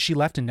it's because she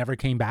left and never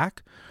came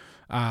back.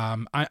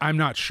 I'm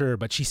not sure,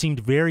 but she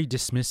seemed very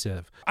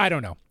dismissive. I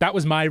don't know. That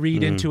was my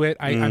read into it.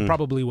 I'm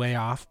probably way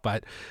off,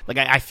 but like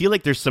I feel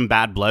like there's some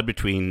bad blood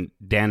between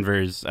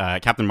Danvers,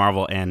 Captain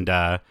Marvel, and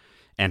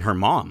her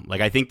mom.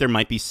 Like I think there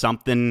might be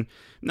something,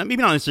 maybe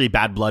not necessarily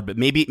bad blood, but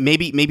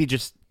maybe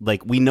just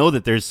like we know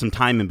that there's some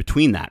time in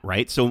between that,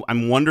 right? So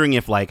I'm wondering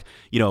if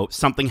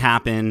something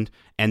happened,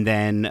 and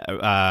then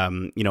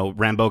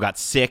Rambeau got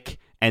sick.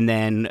 And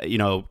then,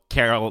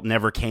 Carol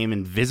never came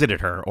and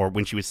visited her, or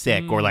when she was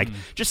sick, or like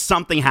just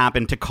something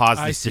happened to cause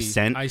this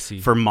dissent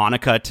for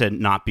Monica to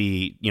not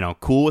be,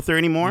 cool with her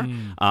anymore.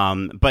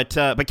 But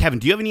Kevin,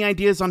 do you have any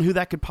ideas on who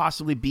that could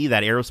possibly be,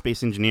 that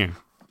aerospace engineer?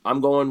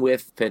 I'm going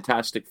with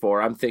Fantastic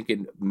Four. I'm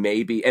thinking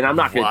maybe, and I'm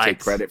not going to take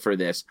credit for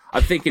this,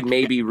 I'm thinking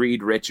maybe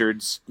Reed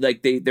Richards.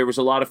 Like there was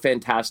a lot of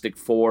Fantastic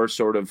Four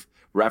sort of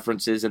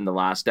references in the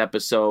last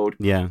episode.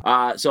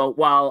 Yeah. So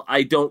while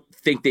I don't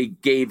think they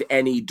gave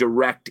any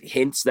direct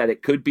hints that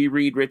it could be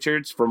Reed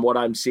Richards, from what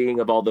I'm seeing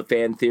of all the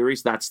fan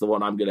theories, that's the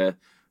one I'm going to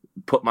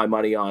put my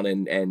money on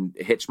and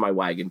hitch my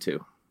wagon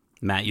to.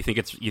 Matt, you think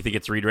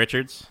it's Reed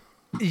Richards?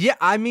 Yeah,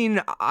 I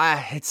mean,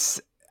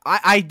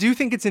 I do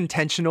think it's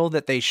intentional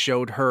that they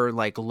showed her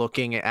like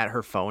looking at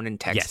her phone and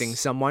texting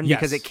someone,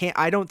 because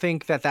I don't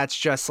think that that's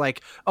just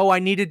like, oh, I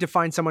needed to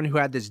find someone who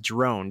had this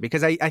drone,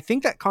 because I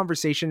think that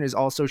conversation is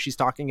also, she's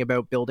talking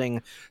about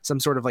building some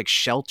sort of like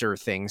shelter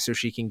thing so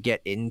she can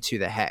get into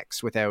the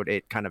Hex without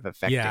it kind of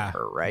affecting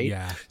her. Right.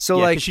 Yeah. So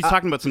like she's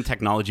talking about some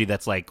technology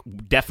that's like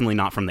definitely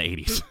not from the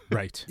 80s.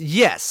 Right.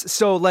 Yes.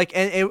 So like,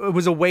 and it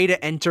was a way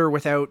to enter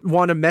without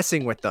Wanda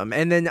messing with them.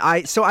 And then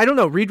I don't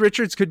know, Reed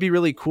Richards could be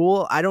really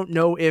cool. I don't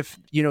know if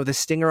the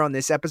stinger on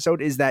this episode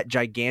is that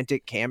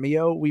gigantic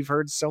cameo we've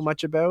heard so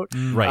much about,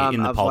 right?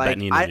 In the Paul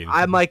Bettany interview.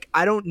 I'm like,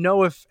 I don't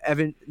know if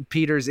Evan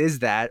Peters is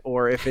that,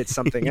 or if it's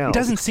something else. It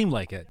doesn't seem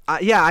like it.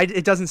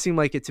 It doesn't seem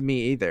like it to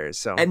me either.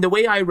 So, and the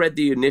way I read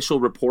the initial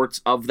reports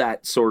of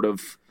that sort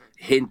of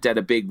hint at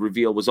a big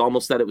reveal was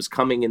almost that it was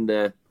coming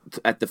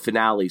at the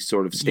finale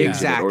sort of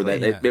stage, or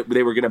that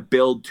they were going to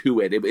build to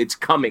it. It's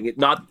coming.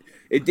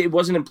 It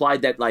wasn't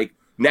implied that like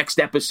next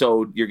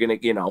episode you're gonna,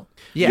 you know,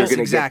 Yes, you're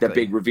gonna exactly. get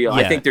the big reveal.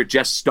 Yeah. I think they're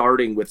just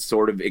starting with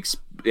sort of,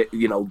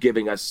 you know,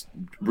 giving us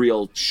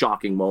real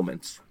shocking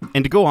moments.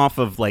 And to go off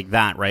of like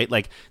that, right?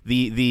 Like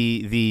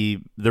the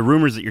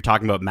rumors that you're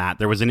talking about, Matt,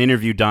 there was an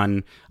interview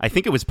done, I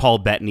think it was Paul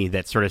Bettany,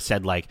 that sort of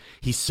said like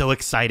he's so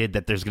excited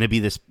that there's going to be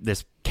this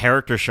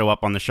character show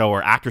up on the show,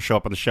 or actor show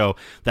up on the show,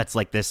 that's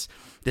like this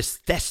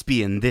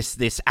thespian,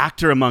 this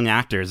actor among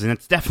actors, and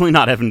it's definitely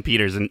not Evan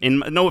Peters.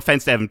 And no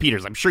offense to Evan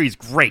Peters, I'm sure he's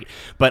great,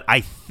 but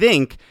I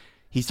think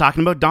he's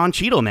talking about Don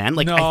Cheadle, man.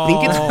 Like, No. I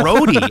think it's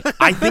Rhodey.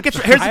 I think it's.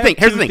 Here's the I thing. have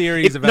Here's the two thing.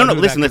 theories about No, who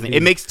that listen. could be.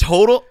 It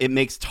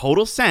makes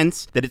total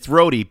sense that it's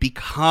Rhodey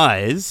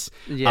because,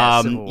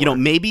 Yeah, Civil you know, War.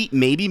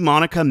 maybe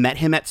Monica met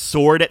him at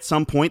Sword at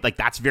some point. Like,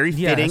 that's very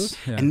fitting. Yes,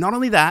 yeah. And not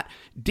only that,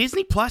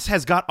 Disney Plus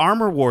has got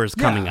Armor Wars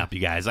coming Yeah. up, you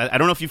guys. I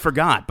don't know if you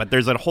forgot, but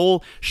there's a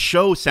whole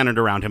show centered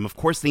around him. Of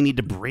course, they need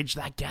to bridge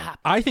that gap.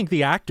 I think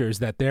the actors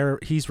that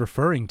he's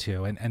referring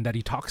to and that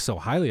he talks so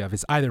highly of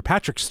is either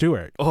Patrick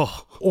Stewart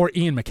or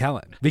Ian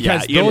McKellen.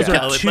 Because Ian those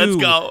McKellen, are two. let's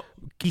go.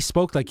 He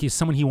spoke like he's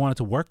someone he wanted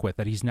to work with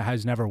that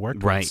has never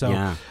worked Right, with. So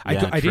yeah. I Yeah,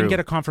 didn't true. get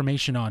a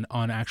confirmation on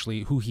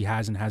actually who he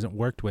has and hasn't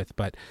worked with,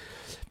 but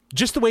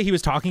just the way he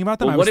was talking about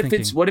them, Well, I was what if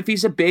thinking, what if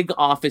he's a big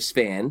Office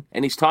fan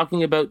and he's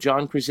talking about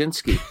John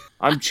Krasinski?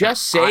 I'm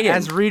just saying.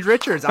 As Reed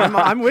Richards,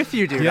 I'm with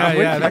you, dude. yeah, I'm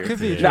with yeah, you. that could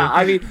be true. No,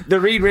 I mean the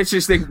Reed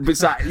Richards thing.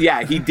 Besides,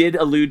 yeah, he did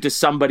allude to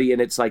somebody,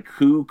 and it's like,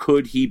 who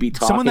could he be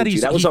talking Someone that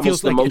to? That was he almost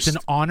feels the like most. it's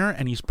an honor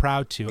and he's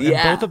proud to. And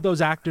Yeah. both of those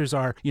actors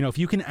are, you know, if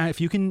you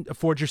can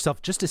afford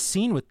yourself just a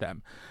scene with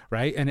them,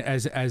 right? And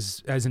as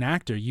an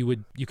actor,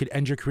 you could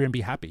end your career and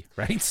be happy,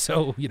 right?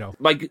 So, you know.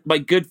 My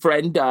good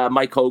friend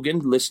Mike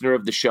Hogan, listener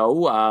of the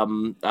show,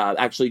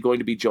 actually going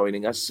to be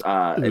joining us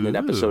in an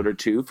episode or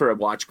two for a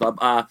watch club.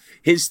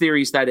 His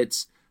theory is that it's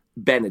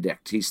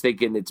Benedict. He's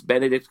thinking it's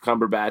Benedict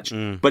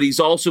Cumberbatch, but he's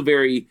also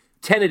very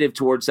tentative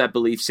towards that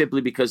belief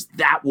simply because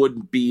that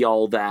wouldn't be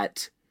all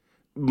that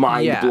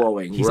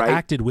mind-blowing, He's right?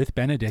 acted with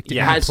Benedict in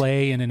a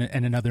play and in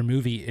another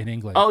movie in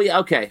England. Oh, yeah,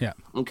 okay. Yeah.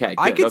 Okay,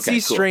 I good, could okay,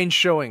 see cool. Strange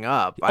showing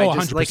up. Oh, I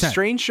just like 100%.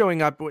 Strange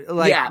showing up.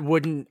 Like Yeah.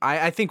 wouldn't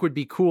I think would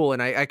be cool,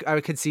 and I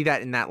could see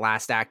that in that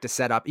last act to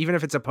set up, even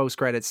if it's a post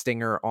credit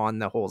stinger on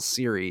the whole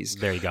series.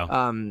 There you go.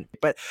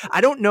 But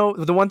I don't know.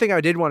 The one thing I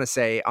did want to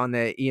say on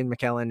the Ian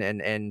McKellen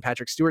and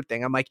Patrick Stewart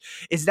thing, I'm like,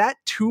 is that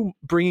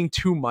bringing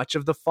too much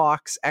of the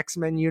Fox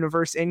X-Men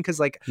universe in? Because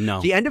like No.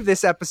 the end of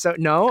this episode,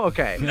 no,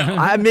 okay,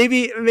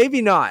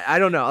 maybe not. I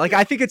don't know. Like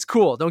I think it's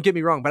cool. Don't get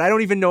me wrong, but I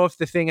don't even know if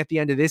the thing at the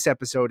end of this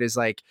episode is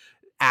like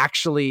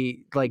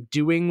actually like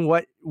doing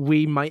what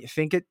we might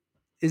think it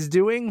is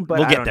doing. But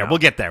We'll I get don't there. know. We'll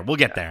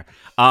get there.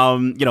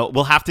 You know,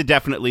 we'll have to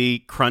definitely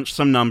crunch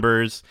some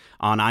numbers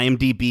on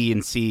IMDb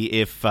and see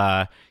if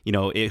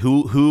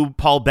who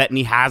Paul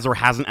Bettany has or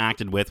hasn't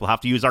acted with. We'll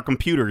have to use our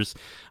computers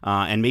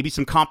and maybe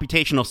some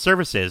computational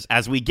services.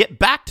 As we get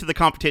back to the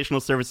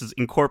Computational Services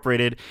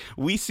Incorporated,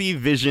 we see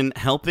Vision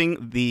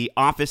helping the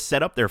office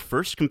set up their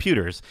first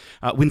computers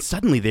when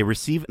suddenly they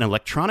receive an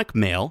electronic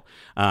mail,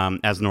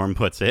 as Norm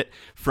puts it,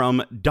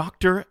 from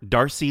Dr.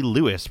 Darcy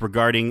Lewis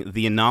regarding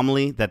the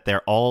anomaly that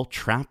they're all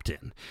trapped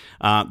in.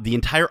 The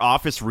entire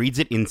office reads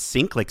it in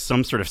sync, like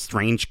some sort of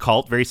strange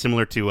cult, very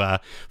similar to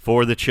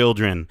For the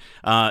Children.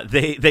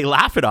 They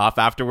laugh it off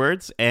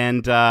afterwards,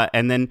 and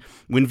then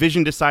when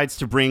Vision decides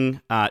to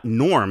bring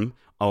Norm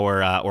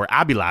or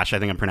Abilash, I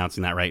think I'm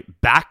pronouncing that right,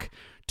 back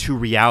to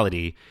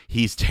reality,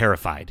 he's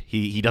terrified.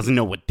 He doesn't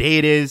know what day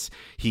it is.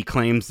 He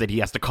claims that he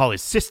has to call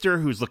his sister,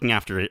 who's looking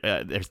after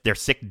their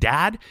sick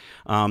dad,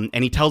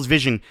 and he tells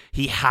Vision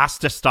he has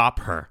to stop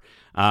her.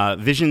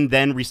 Vision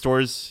then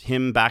restores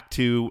him back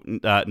to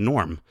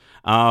Norm.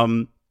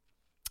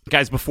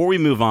 Guys, before we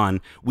move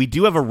on, we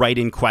do have a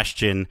write-in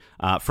question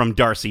from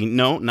Darcy.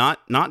 No,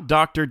 not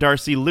Dr.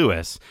 Darcy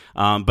Lewis,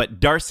 but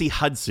Darcy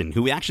Hudson,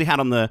 who we actually had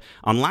on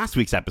last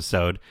week's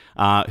episode,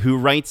 who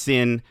writes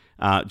in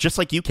just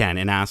like you can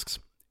and asks,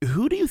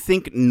 who do you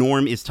think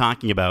Norm is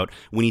talking about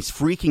when he's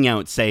freaking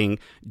out saying,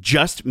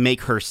 just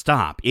make her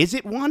stop? Is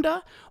it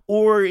Wanda?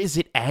 Or is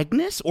it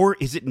Agnes? Or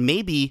is it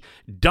maybe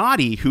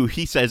Dottie, who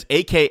he says,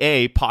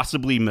 AKA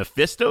possibly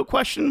Mephisto, ?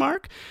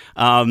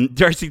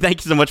 Darcy,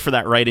 thank you so much for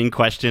that writing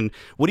question.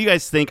 What do you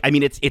guys think? I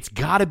mean, it's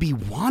got to be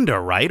Wanda,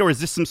 right? Or is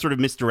this some sort of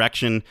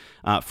misdirection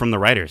from the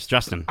writers?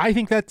 Justin? I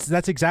think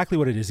that's exactly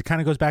what it is. It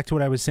kind of goes back to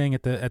what I was saying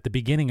at the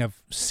beginning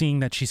of seeing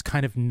that she's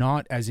kind of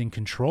not as in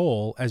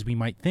control as we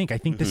might think. I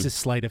think this is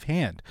sleight of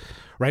hand,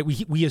 right?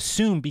 We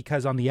assume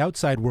because on the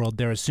outside world,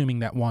 they're assuming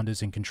that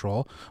Wanda's in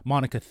control.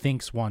 Monica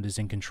thinks Wanda's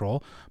in control.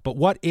 But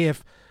what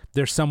if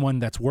there's someone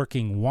that's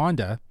working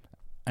Wanda,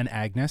 an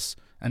Agnes,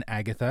 an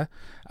Agatha,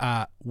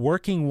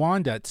 working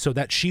Wanda so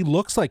that she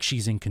looks like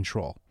she's in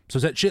control? So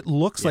that it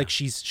looks like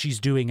she's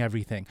doing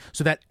everything,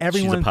 so that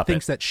everyone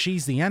thinks that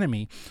she's the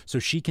enemy, so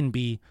she can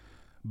be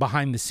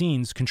behind the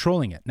scenes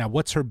controlling it. Now,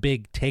 what's her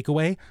big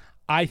takeaway?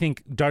 I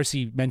think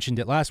Darcy mentioned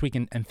it last week,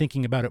 and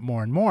thinking about it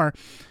more and more,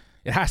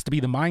 it has to be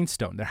the Mind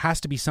Stone. There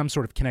has to be some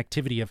sort of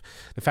connectivity of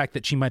the fact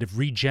that she might have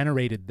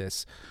regenerated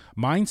this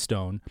Mind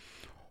Stone,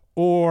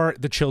 or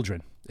the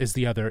children. is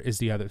the other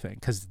thing,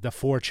 because the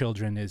 4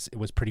 children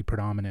was pretty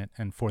predominant,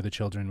 and For the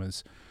Children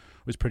was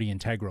pretty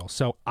integral.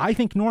 So I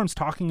think Norm's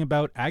talking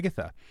about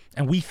Agatha,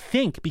 and we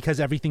think, because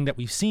everything that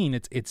we've seen,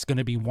 it's going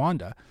to be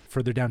Wanda.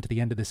 Further down to the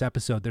end of this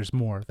episode, there's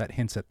more that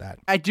hints at that.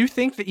 I do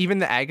think that even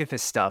the Agatha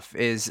stuff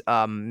is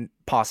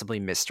possibly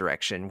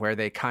misdirection, where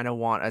they kind of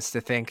want us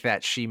to think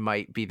that she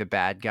might be the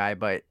bad guy,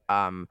 but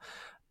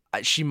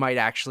she might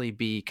actually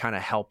be kind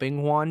of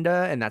helping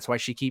Wanda, and that's why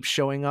she keeps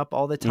showing up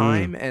all the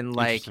time. And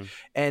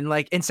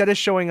instead of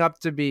showing up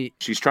to be,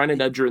 she's trying to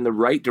nudge her in the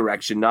right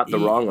direction, not the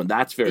wrong one.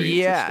 That's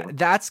very interesting.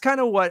 That's kind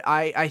of what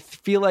I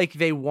feel like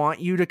they want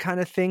you to kind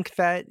of think,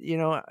 that, you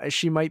know,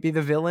 she might be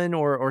the villain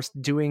or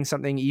doing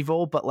something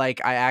evil. But like,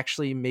 I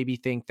actually maybe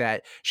think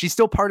that she's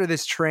still part of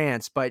this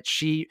trance, but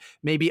she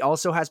maybe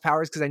also has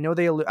powers, because I know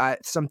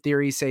some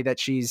theories say that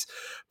she's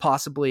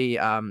possibly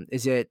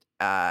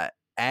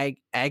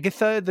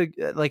Agatha,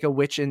 like a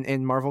witch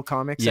in Marvel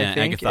Comics, I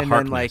think. Agatha and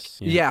Harkness,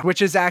 then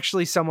which is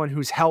actually someone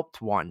who's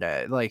helped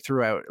Wanda like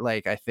throughout,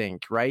 like, I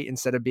think, right,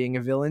 instead of being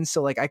a villain.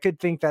 So like, I could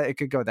think that it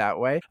could go that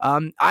way.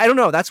 I don't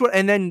know. That's what.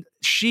 And then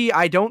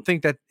I don't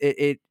think that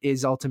it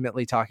is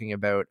ultimately talking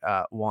about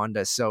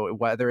Wanda. So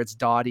whether it's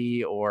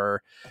Dottie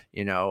or,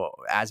 you know,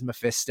 as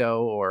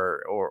Mephisto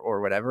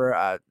or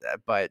whatever,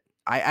 but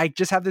I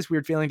just have this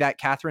weird feeling that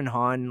Catherine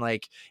Hahn,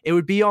 like, it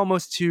would be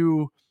almost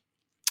too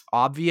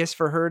obvious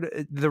for her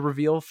the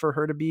reveal for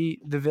her to be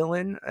the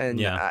villain. And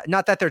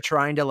not that they're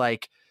trying to,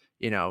 like,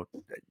 you know,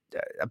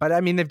 but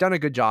I mean, they've done a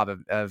good job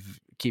of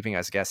keeping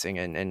us guessing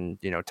and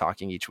you know,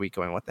 talking each week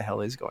going, what the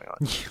hell is going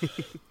on?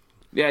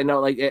 Yeah, no,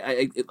 like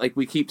like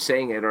we keep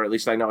saying it, or at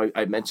least I know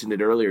I mentioned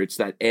it earlier. It's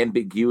that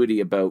ambiguity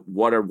about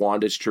what are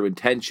Wanda's true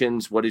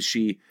intentions, what is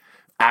she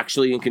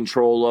actually in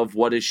control of,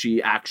 what is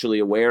she actually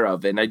aware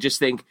of. And I just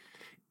think,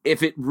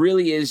 if it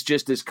really is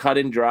just as cut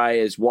and dry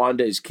as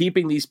Wanda is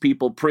keeping these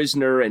people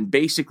prisoner and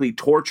basically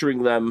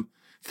torturing them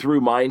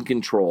through mind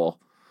control,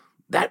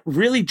 that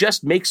really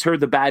just makes her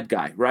the bad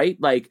guy, right?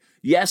 Like,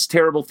 yes,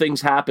 terrible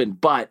things happen,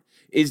 but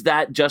is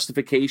that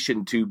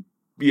justification to,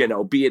 you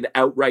know, be an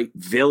outright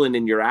villain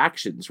in your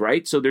actions,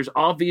 right? So there's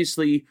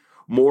obviously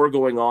more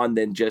going on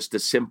than just a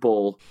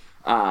simple,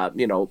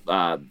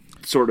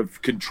 sort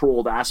of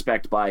controlled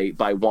aspect by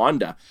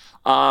Wanda,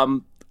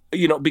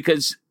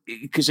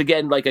 because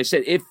again, like I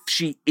said, if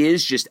she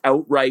is just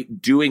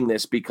outright doing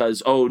this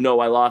because, oh no,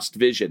 I lost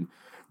vision,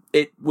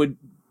 it would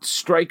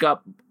strike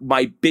up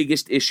my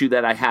biggest issue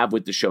that I have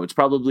with the show. It's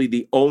probably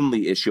the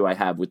only issue I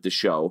have with the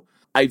show.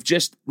 I've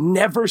just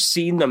never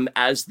seen them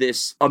as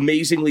this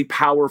amazingly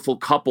powerful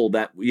couple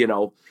that, you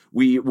know,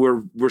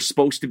 we're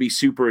supposed to be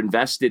super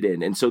invested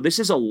in. And so this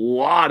is a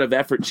lot of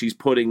effort she's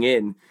putting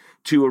in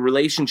to a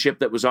relationship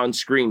that was on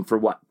screen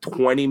for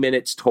 20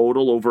 minutes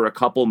total over a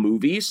couple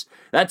movies.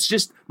 That's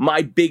just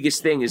my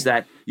biggest thing, is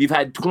that you've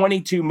had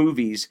 22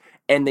 movies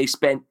and they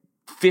spent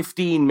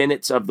 15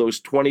 minutes of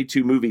those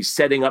 22 movies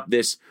setting up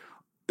this,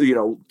 you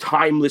know,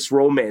 timeless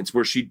romance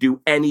where she'd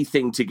do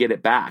anything to get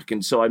it back.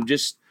 And so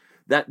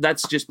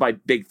that's just my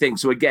big thing.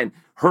 So again,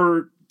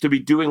 her to be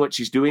doing what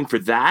she's doing for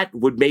that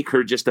would make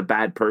her just a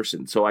bad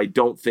person. So I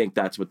don't think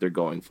that's what they're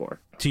going for.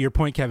 To your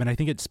point, Kevin, I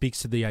think it speaks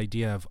to the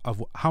idea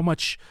of how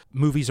much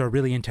movies are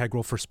really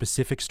integral for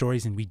specific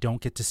stories, and we don't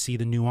get to see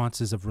the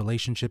nuances of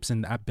relationships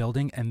in that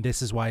building. And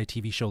this is why a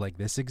TV show like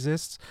this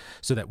exists,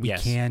 so that we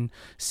can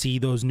see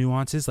those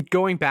nuances.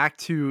 Going back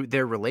to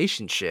their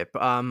relationship,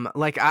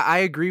 like I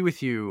agree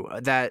with you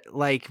that,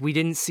 like, we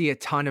didn't see a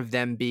ton of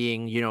them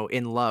being, you know,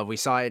 in love. We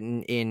saw it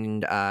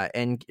in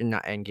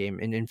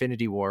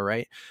Infinity War,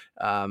 right?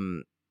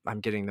 I'm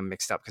getting them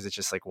mixed up because it's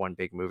just like one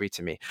big movie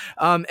to me,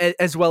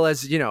 as well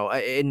as, you know,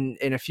 in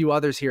a few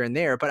others here and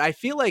there. But I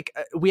feel like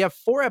we have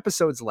 4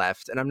 episodes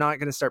left, and I'm not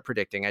going to start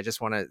predicting. I just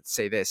want to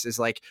say this is,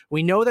 like,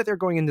 we know that they're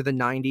going into the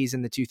 90s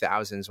and the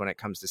 2000s when it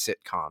comes to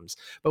sitcoms,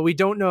 but we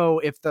don't know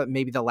if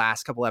maybe the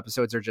last couple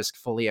episodes are just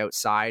fully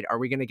outside. Are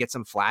we going to get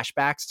some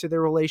flashbacks to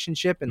their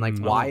relationship and like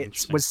why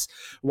it was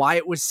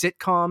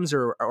sitcoms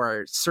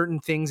or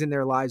certain things in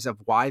their lives of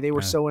why they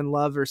were so in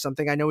love or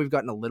something? I know we've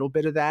gotten a little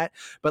bit of that,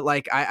 but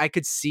like I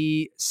could see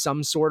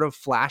some sort of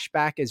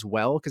flashback as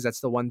well, because that's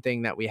the one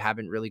thing that we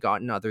haven't really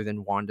gotten other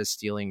than Wanda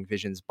stealing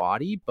Vision's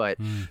body. But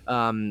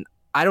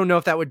I don't know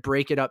if that would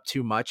break it up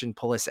too much and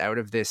pull us out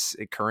of this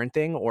current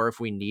thing, or if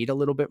we need a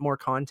little bit more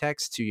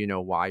context to, you know,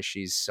 why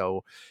she's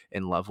so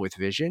in love with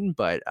Vision.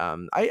 But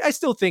I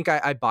still think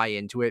I buy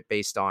into it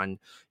based on,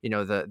 you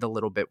know, the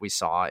little bit we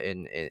saw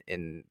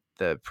in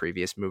the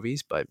previous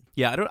movies. But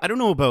yeah, I don't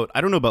know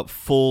about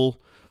full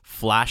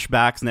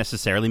flashbacks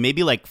necessarily.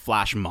 Maybe like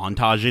flash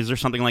montages or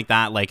something like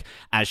that, like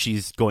as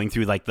she's going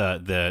through like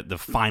the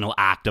final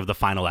act of the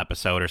final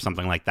episode or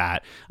something like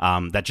that,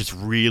 that just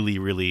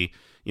really,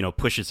 you know,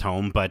 pushes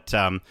home. But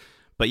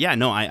yeah,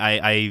 no,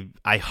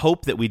 I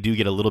hope that we do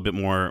get a little bit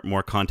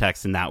more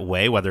context in that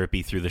way, whether it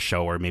be through the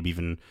show or maybe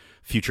even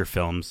future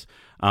films.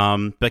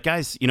 But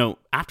guys,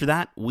 after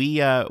that, we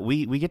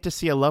get to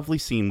see a lovely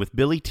scene with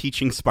Billy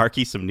teaching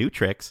Sparky some new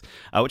tricks,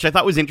 which I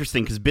thought was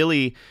interesting because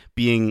Billy,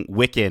 being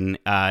Wiccan,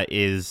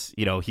 is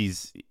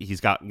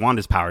he's got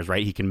Wanda's powers,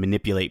 right? He can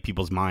manipulate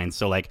people's minds.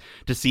 So like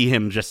to see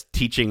him just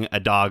teaching a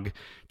dog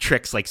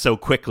tricks like so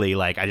quickly,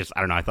 like I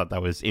don't know, I thought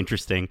that was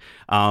interesting.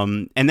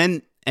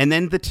 And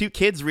then the two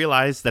kids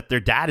realize that their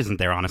dad isn't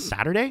there on a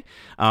Saturday.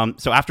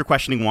 So after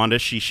questioning Wanda,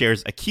 she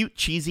shares a cute,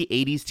 cheesy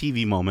 80s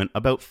TV moment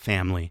about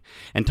family.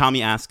 And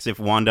Tommy asks if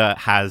Wanda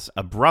has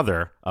a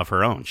brother of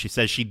her own. She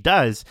says she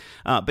does,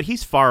 but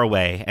he's far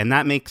away, and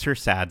that makes her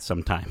sad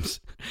sometimes.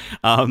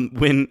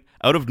 When,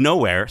 out of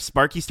nowhere,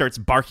 Sparky starts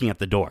barking at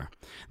the door.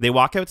 They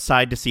walk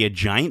outside to see a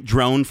giant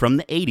drone from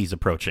the 80s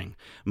approaching.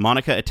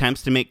 Monica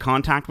attempts to make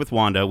contact with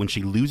Wanda when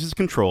she loses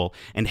control,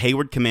 and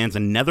Hayward commands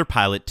another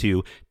pilot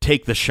to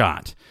take the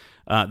shot.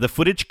 The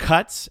footage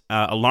cuts,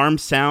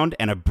 alarms sound,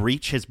 and a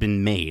breach has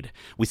been made.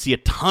 We see a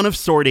ton of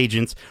sword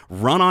agents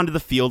run onto the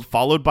field,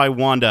 followed by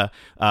Wanda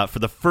for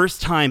the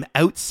first time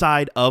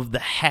outside of the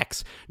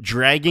Hex,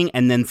 dragging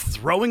and then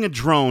throwing a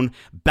drone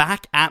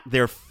back at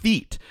their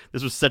feet.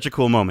 This was such a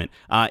cool moment.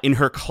 In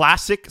her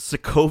classic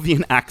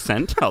Sokovian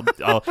accent,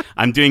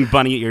 I'm doing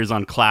bunny ears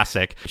on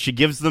classic, she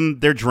gives them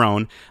their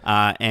drone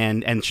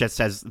and she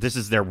says this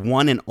is their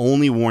one and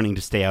only warning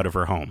to stay out of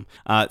her home.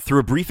 Through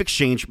a brief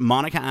exchange,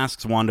 Monica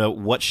asks Wanda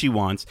what she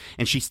wants,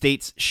 and she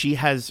states she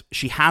has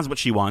what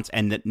she wants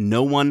and that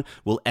no one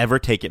will ever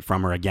take it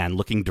from her again,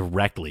 looking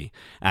directly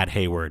at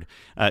Hayward.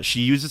 She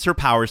uses her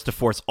powers to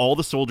force all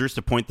the soldiers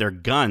to point their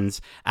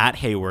guns at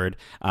Hayward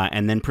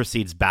and then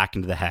proceeds back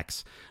into the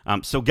Hex.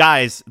 So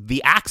guys,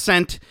 the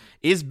accent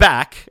is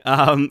back.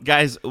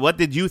 Guys, what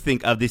did you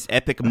think of this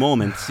epic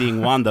moment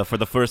seeing Wanda for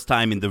the first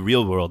time in the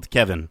real world?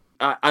 Kevin?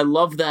 I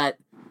love that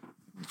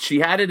she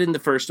had it in the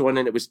first one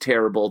and it was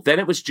terrible. Then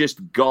it was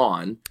just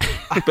gone.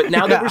 But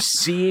now that we're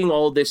seeing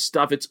all this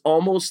stuff, it's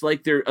almost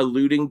like they're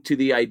alluding to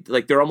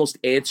like they're almost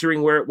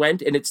answering where it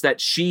went, and it's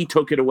that she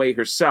took it away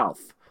herself.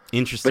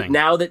 Interesting. But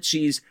now that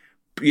she's,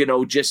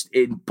 just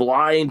in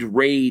blind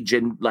rage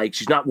and like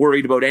she's not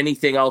worried about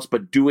anything else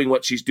but doing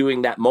what she's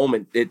doing that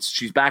moment,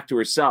 she's back to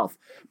herself.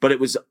 But it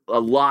was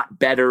a lot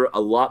better, a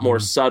lot more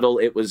subtle.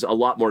 It was a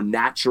lot more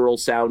natural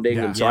sounding.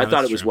 Yeah. And so I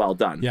thought it was well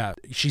done. Yeah,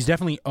 she's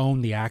definitely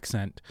owned the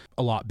accent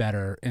a lot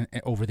better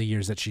over the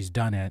years that she's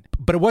done it.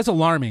 But it was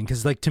alarming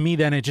because, like, to me,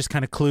 then it just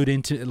kind of clued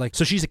into, like,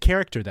 so she's a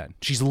character then.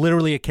 She's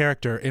literally a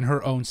character in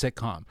her own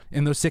sitcom.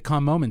 In those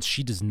sitcom moments,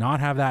 she does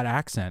not have that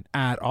accent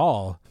at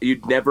all.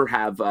 You'd never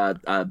have a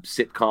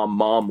sitcom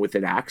mom with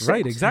an accent.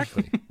 Right,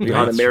 exactly.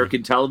 On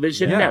American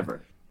television,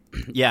 never.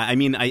 Yeah, I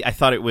mean, I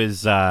thought it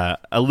was a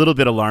little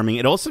bit alarming.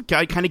 It also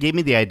kind of gave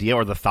me the idea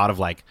or the thought of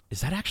like,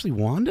 is that actually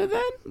Wanda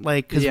then?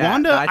 Like, because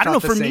Wanda, I don't know,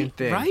 for me,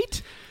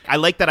 right? I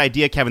like that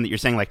idea, Kevin, that you're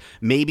saying, like,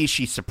 maybe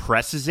she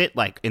suppresses it,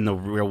 like, in the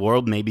real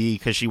world, maybe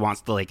because she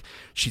wants to, like,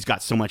 she's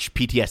got so much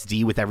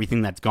PTSD with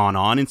everything that's gone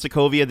on in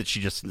Sokovia that she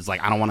just is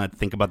like, I don't want to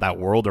think about that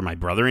world or my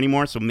brother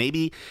anymore. So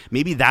maybe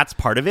that's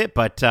part of it.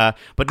 But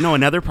no,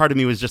 another part of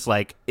me was just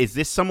like, is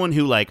this someone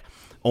who, like,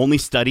 only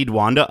studied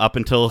Wanda up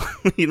until,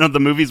 the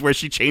movies where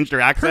she changed her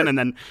accent, and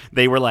then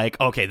they were like,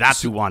 okay,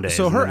 that's who Wanda is.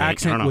 So her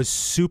accent was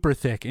super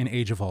thick in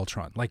Age of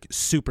Ultron, like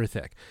super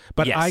thick.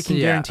 But yes, I can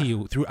guarantee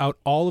you, throughout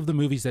all of the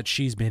movies that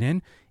she's been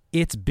in,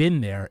 it's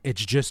been there.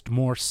 It's just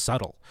more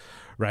subtle,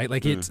 right?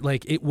 Like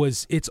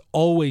it's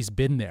always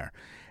been there.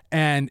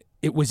 And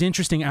it was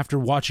interesting after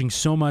watching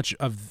so much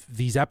of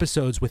these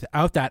episodes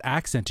without that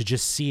accent to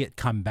just see it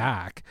come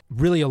back.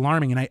 Really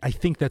alarming. And I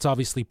think that's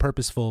obviously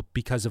purposeful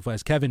because of,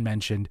 as Kevin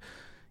mentioned,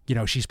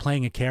 she's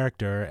playing a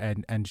character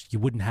and you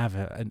wouldn't have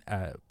an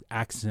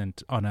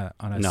accent on a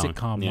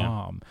sitcom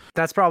mom.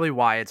 That's probably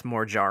why it's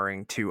more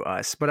jarring to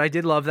us. But I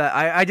did love that.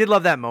 I did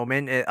love that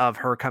moment of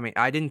her coming.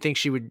 I didn't think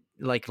she would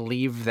like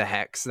leave the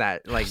Hex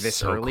this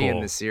so early in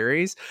the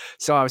series.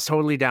 So I was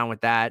totally down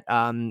with that.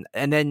 And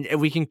then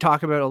we can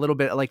talk about a little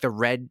bit like the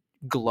red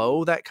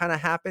glow that kind of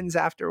happens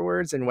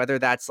afterwards, and whether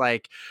that's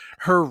like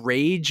her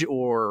rage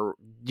or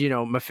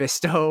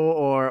Mephisto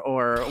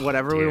or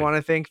whatever we want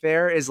to think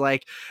there is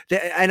like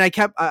and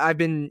I've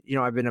been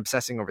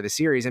obsessing over the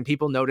series, and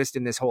people noticed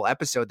in this whole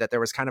episode that there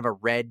was kind of a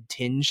red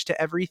tinge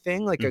to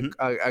everything, like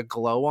a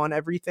glow on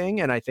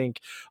everything. And I think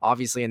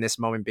obviously in this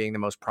moment being the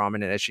most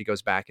prominent as she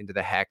goes back into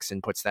the Hex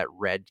and puts that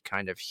red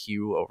kind of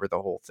hue over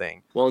the whole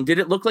thing. Well, and did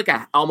it look like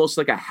almost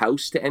like a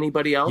house to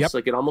anybody else? Yep.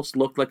 Like it almost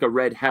looked like a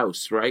red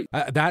house, right?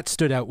 That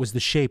stood out was the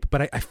shape,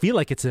 but I feel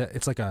like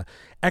it's like a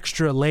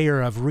extra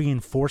layer of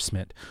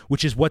reinforcement,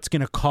 which is what's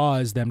going to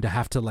cause them to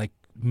have to like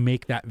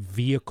make that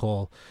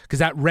vehicle, because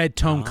that red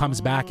tone comes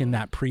back in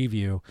that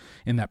preview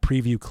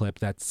clip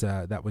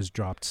that was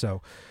dropped.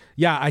 So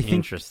yeah, I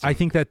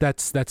think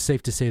that's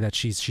safe to say that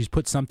she's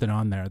put something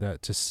on there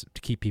to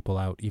keep people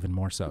out even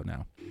more so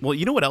now. Well,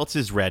 you know what else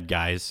is red,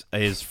 guys,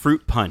 is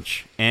fruit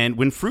punch. And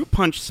when fruit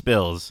punch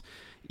spills,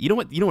 You know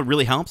what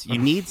really helps? You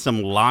need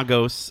some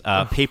Lagos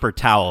paper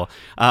towel.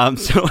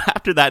 So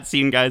after that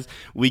scene, guys,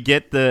 we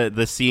get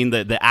the scene,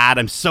 the ad.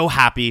 I'm so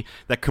happy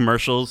that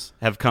commercials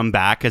have come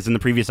back, because in the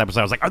previous episode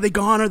I was like, are they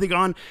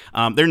gone?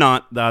 They're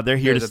not. They're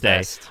here to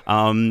stay.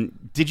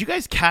 Did you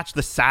guys catch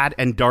the sad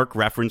and dark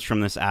reference from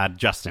this ad,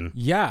 Justin?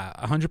 Yeah,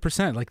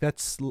 100%. Like,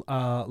 that's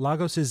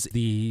Lagos is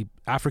the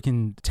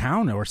African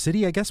town or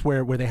city, I guess,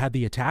 where they had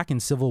the attack in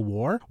Civil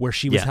War, where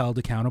she was held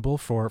accountable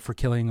for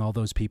killing all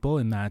those people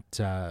in that,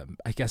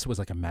 I guess it was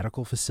like a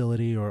medical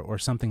facility or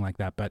something like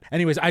that. But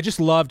anyways, I just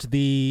loved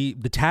the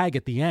tag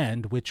at the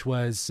end, which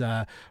was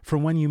for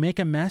when you make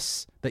a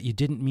mess that you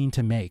didn't mean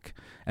to make.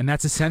 And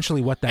that's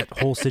essentially what that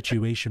whole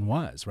situation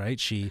was, right?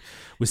 She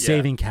was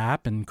saving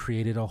Cap and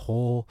created a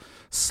whole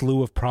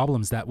slew of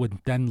problems that would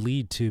then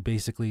lead to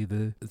basically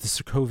the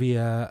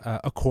Sokovia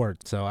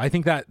Accord. So I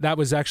think that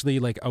was actually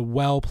like a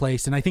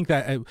well-placed, and I think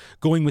that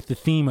going with the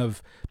theme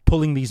of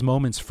pulling these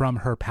moments from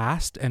her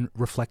past and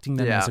reflecting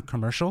them as a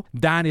commercial,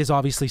 that is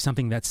obviously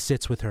something that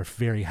sits with her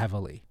very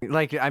heavily.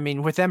 Like, I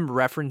mean, with them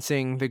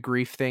referencing the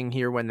grief thing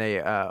here when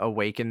they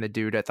awaken the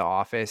dude at the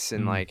office,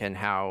 and like, and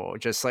how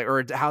just like,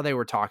 or how they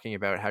were talking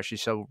about how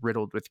she's so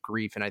riddled with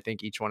grief. And I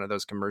think each one of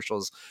those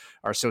commercials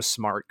are so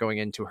smart going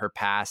into her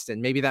past.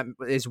 And maybe that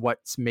is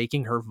what's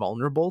making her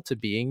vulnerable to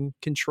being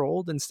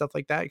controlled and stuff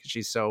like that, because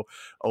she's so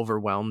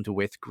overwhelmed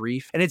with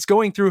grief. And it's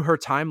going through her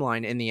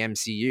timeline in the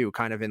MCU,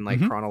 kind of in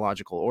like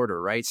chronological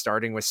order, right?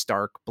 Starting with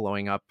Stark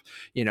blowing up,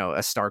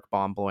 a Stark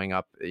bomb blowing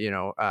up,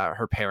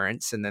 her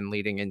parents, and then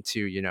leading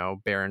into,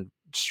 Baron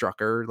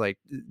Strucker, like,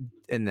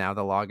 and now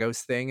the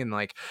Lagos thing. And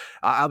like,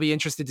 I'll be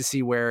interested to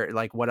see where,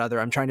 like, what other,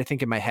 I'm trying to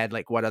think in my head,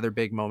 like, what other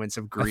big moments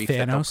of grief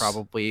that they'll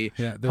probably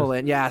pull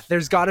in. Yeah,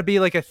 there's got to be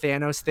like a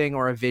Thanos thing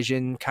or a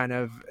Vision kind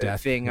of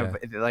thing of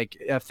like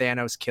a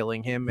Thanos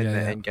killing him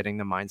and getting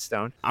the Mind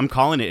Stone. I'm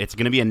calling it. It's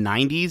going to be a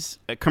 90s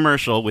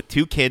commercial with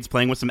two kids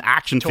playing with some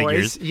action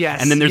figures.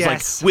 Yes. And then there's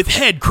like, with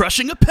head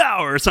crushing a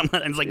power or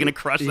something. And it's like going to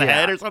crush the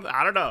head or something.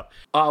 I don't know.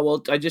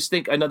 Well, I just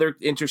think another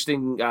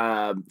interesting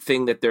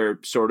thing that they're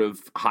sort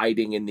of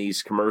hiding in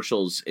these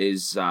commercials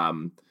is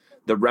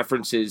the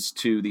references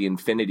to the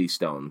Infinity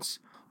Stones.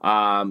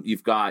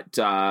 You've got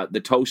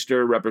the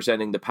toaster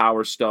representing the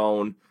Power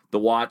Stone, the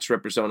watch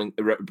representing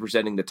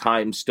the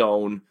Time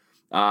Stone.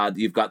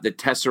 You've got the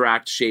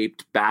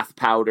Tesseract-shaped bath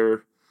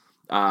powder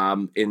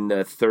in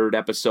the third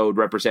episode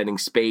representing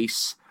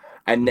space.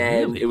 And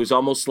then it was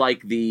almost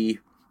like the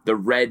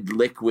red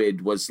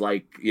liquid was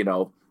like,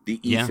 the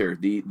ether,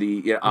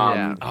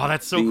 oh,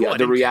 that's so cool.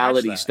 The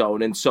reality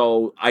stone. And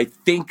so I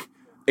think,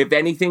 if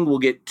anything, we'll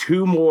get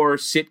 2 more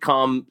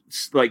sitcom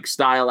like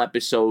style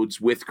episodes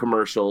with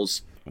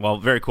commercials. Well,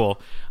 very cool.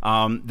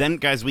 Then,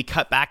 guys, we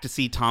cut back to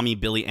see Tommy,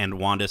 Billy, and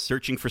Wanda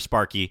searching for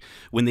Sparky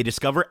when they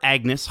discover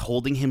Agnes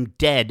holding him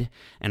dead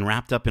and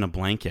wrapped up in a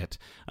blanket.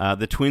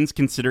 The twins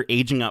consider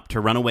aging up to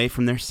run away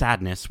from their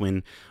sadness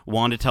when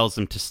Wanda tells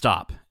them to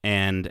stop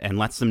and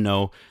lets them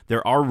know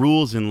there are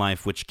rules in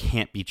life which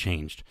can't be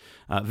changed.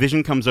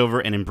 Vision comes over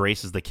and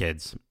embraces the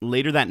kids.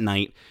 Later that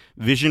night,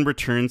 Vision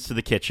returns to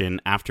the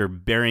kitchen after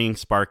burying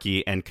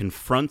Sparky and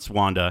confronts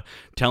Wanda,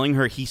 telling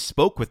her he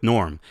spoke with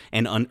Norm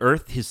and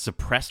unearthed his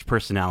suppressed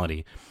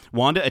personality.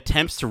 Wanda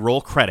attempts to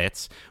roll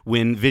credits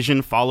when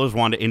Vision follows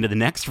Wanda into the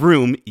next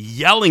room,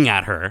 yelling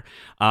at her,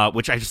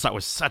 which I just thought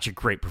was such a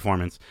great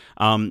performance.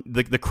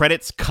 The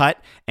credits cut,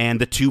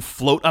 and the two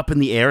float up in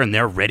the air, and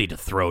they're ready to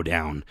throw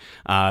down.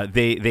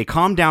 They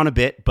calm down a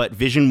bit, but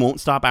Vision won't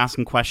stop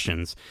asking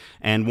questions,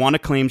 and Wanda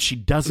claims she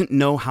doesn't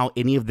know how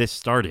any of this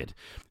started.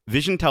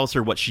 Vision tells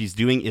her what she's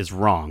doing is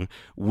wrong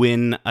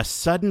when a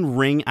sudden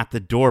ring at the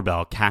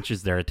doorbell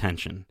catches their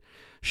attention.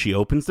 She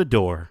opens the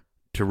door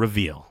to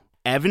reveal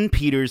Evan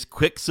Peters'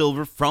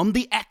 Quicksilver from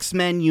the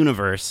X-Men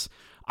universe.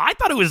 I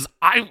thought it was,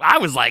 I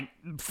was like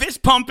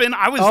fist pumping.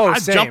 I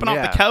was jumping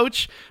off the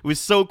couch. It was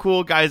so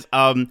cool, guys.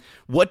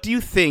 What do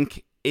you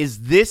think?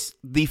 Is this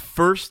the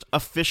first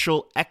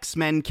official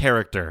X-Men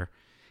character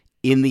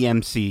in the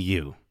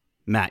MCU?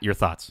 Matt, your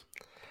thoughts?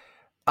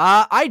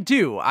 I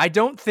do. I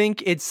don't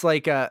think it's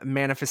like a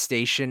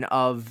manifestation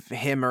of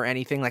him or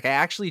anything. Like, I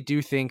actually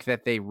do think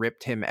that they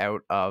ripped him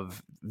out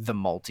of the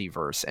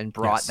multiverse and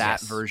brought that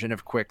version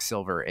of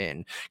Quicksilver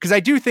in. Because I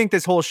do think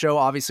this whole show,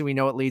 obviously, we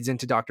know it leads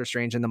into Doctor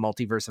Strange and the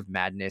multiverse of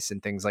madness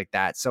and things like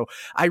that. So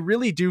I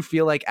really do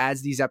feel like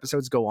as these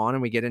episodes go on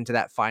and we get into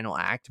that final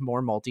act,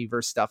 more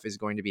multiverse stuff is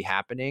going to be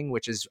happening,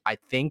 which is, I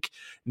think,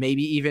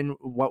 maybe even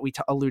what we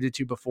alluded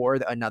to before,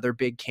 another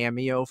big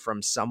cameo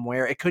from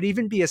somewhere. It could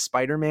even be a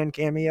Spider-Man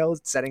cameo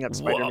setting up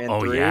Spider-Man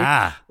 3.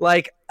 Yeah.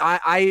 Like,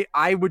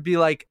 I would be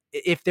like,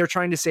 if they're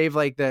trying to save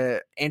like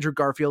the Andrew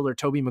Garfield or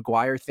Tobey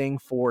Maguire thing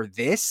for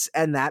this,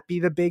 and that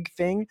be the big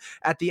thing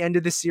at the end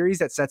of the series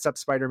that sets up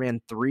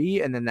Spider-Man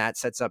 3, and then that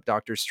sets up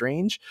Doctor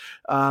Strange,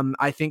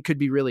 I think could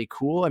be really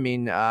cool. I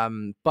mean,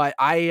 but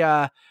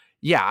it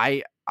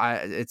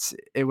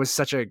was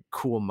such a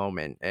cool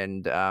moment.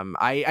 And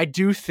I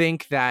do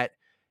think that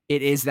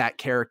it is that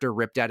character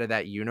ripped out of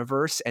that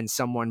universe and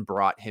someone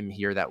brought him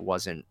here that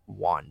wasn't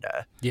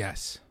Wanda.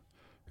 Yes.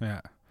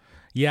 Yeah.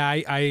 Yeah,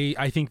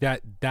 I think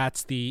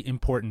that's the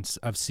importance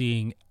of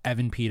seeing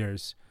Evan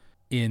Peters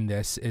in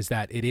this, is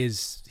that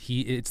it's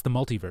the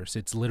multiverse.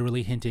 It's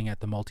literally hinting at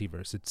the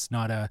multiverse. It's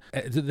not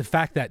the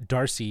fact that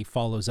Darcy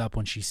follows up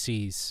when she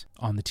sees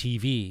on the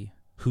TV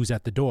who's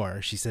at the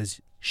door. She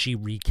says she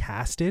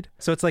recasted.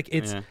 So it's like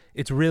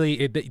it's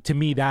really to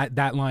me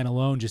that line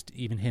alone just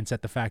even hints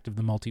at the fact of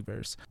the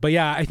multiverse. But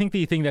yeah, I think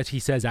the thing that he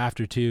says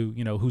after too,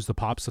 who's the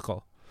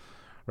popsicle,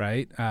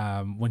 right?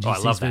 When he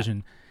sees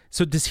Vision.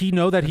 So does he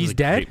know that he's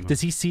dead?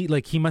 Does he see,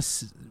 like, he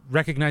must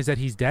recognize that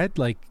he's dead?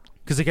 Like,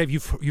 because like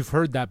you've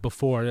heard that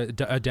before,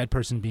 a dead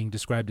person being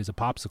described as a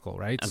popsicle,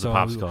 right? As a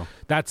popsicle.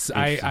 That's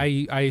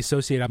I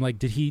associate. I'm like,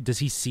 does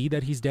he see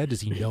that he's dead?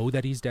 Does he know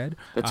that he's dead?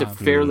 That's a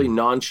fairly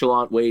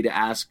nonchalant way to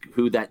ask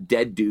who that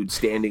dead dude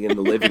standing in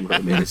the living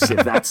room is,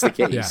 if that's the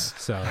case. Yeah.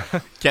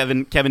 So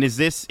Kevin, is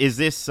this?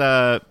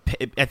 I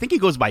think he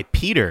goes by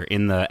Peter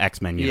in the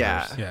X-Men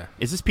universe. Yeah.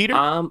 Is this Peter?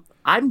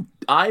 I'm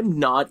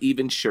not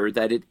even sure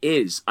that it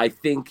is. I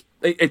think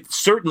it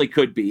certainly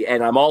could be,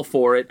 and I'm all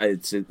for it.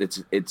 It's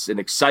an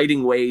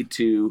exciting way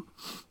to,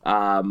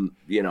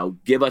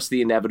 give us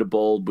the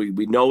inevitable.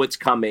 We know it's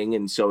coming,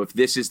 and so if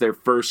this is their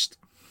first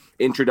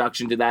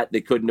introduction to that,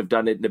 they couldn't have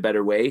done it in a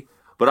better way.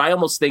 But I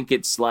almost think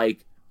it's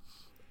like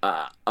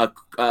a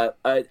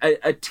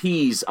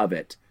tease of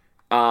it,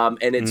 and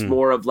it's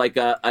more of like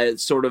a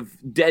sort of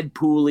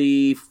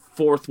Deadpool-y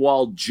fourth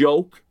wall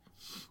joke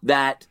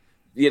that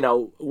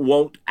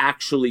won't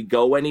actually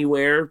go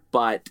anywhere,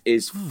 but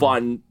is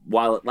fun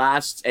while it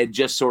lasts and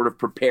just sort of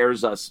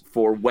prepares us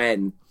for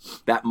when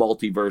that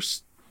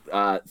multiverse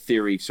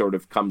theory sort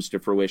of comes to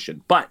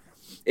fruition. But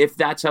if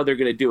that's how they're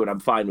going to do it, I'm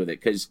fine with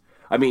it, because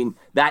I mean,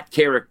 that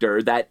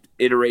character, that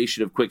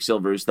iteration of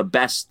Quicksilver is the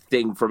best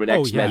thing from an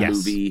X-Men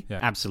movie. Yeah.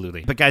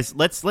 Absolutely. But guys,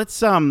 let's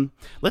kind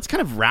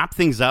of wrap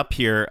things up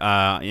here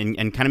and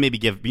kind of maybe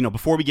give,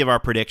 before we give our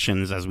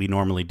predictions as we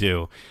normally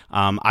do,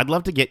 I'd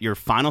love to get your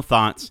final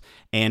thoughts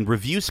and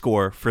review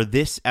score for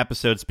this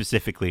episode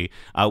specifically,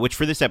 which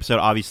for this episode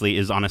obviously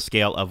is on a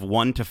scale of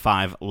 1 to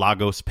 5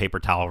 Lagos paper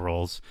towel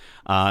rolls.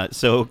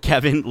 So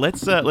Kevin, let's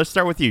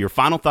start with you. Your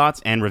final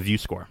thoughts and review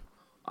score.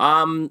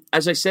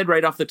 As I said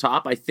right off the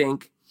top, I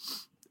think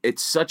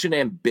it's such an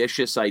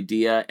ambitious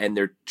idea, and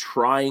they're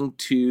trying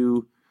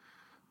to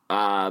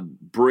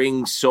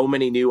bring so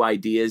many new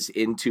ideas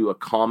into a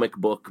comic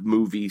book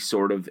movie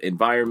sort of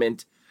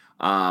environment,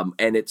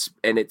 and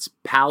it's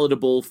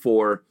palatable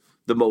for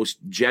the most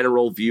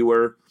general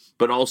viewer,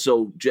 but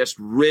also just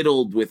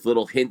riddled with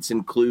little hints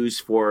and clues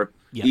for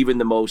even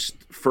the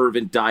most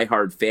fervent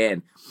diehard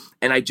fan.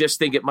 And I just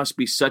think it must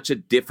be such a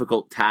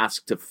difficult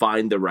task to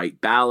find the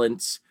right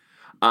balance.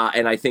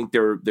 And I think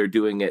they're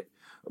doing it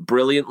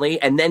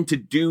brilliantly. And then to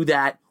do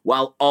that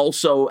while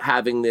also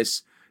having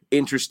this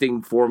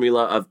interesting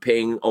formula of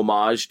paying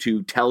homage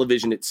to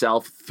television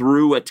itself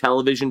through a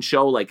television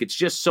show, like, it's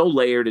just so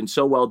layered and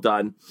so well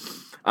done.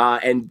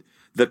 And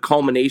the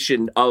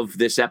culmination of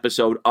this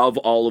episode, of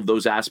all of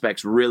those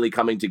aspects really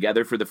coming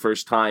together for the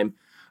first time,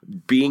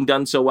 being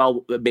done so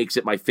well, makes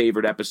it my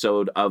favorite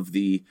episode of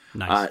the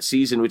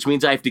season, which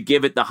means I have to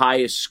give it the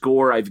highest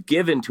score I've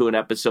given to an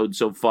episode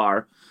so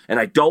far. And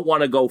I don't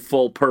want to go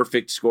full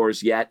perfect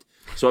scores yet.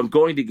 So I'm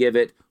going to give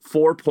it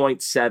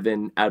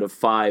 4.7 out of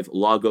 5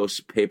 Lagos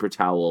paper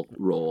towel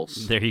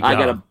rolls. There you go. I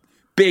got a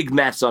big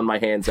mess on my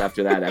hands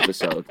after that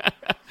episode.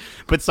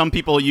 But some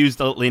people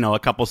used, a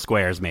couple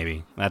squares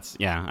maybe.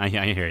 I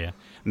hear you.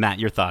 Matt,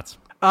 your thoughts?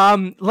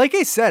 Like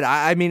I said,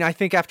 I mean, I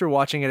think after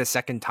watching it a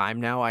second time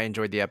now, I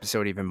enjoyed the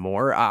episode even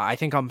more. I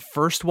think on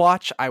first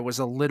watch, I was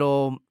a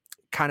little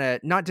kind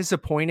of not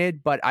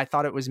disappointed, but I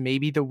thought it was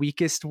maybe the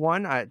weakest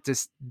one.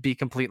 Just be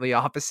completely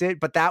opposite.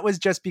 But that was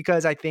just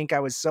because I think I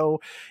was so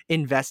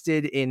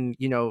invested in,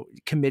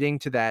 committing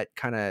to that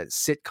kind of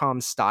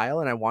sitcom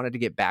style, and I wanted to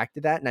get back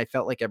to that. And I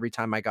felt like every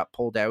time I got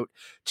pulled out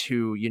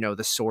to,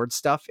 the sword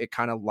stuff, it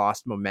kind of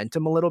lost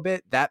momentum a little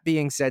bit. That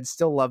being said,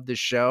 still love the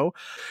show.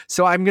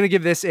 So I'm going to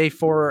give this a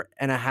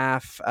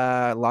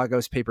 4.5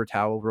 Lagos paper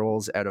towel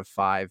rolls out of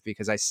 5,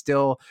 because I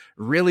still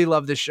really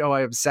love the show.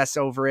 I obsess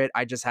over it.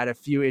 I just had a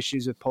few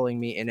issues with pulling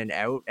me in and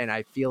out, and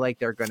I feel like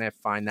they're going to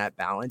find that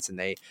balance. And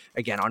they,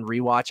 again, on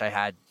rewatch, I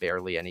had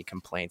barely any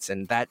complaints,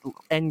 and that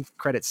end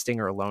credit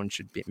stinger alone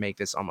should make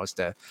this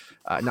almost a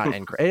not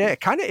end credit.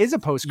 It kind of is a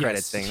post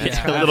credits thing. That's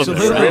a little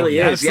bit. It really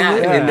is.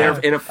 Yeah.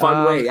 In a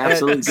fun way.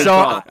 Absolutely.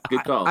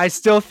 Good call. I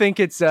still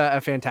think it's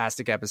a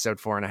fantastic episode.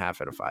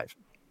 4.5 out of 5.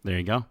 There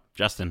you go,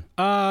 Justin.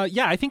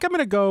 I think I'm going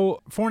to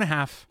go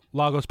 4.5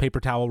 Lagos paper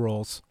towel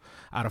rolls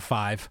out of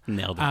 5.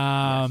 Nailed it.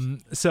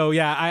 Yes. So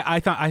yeah, I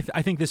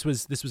think this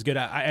was good.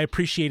 I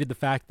appreciated the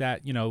fact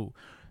that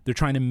they're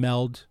trying to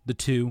meld the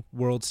two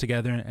worlds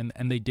together,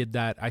 and they did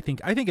that. I think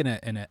in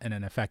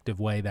an effective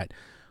way that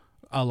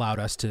allowed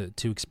us to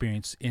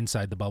experience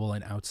inside the bubble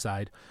and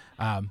outside.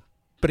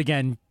 But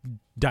again,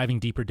 diving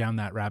deeper down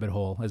that rabbit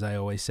hole, as I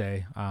always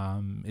say,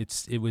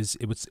 it's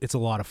a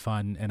lot of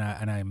fun, and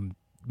I'm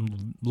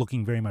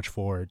looking very much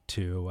forward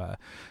to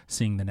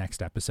seeing the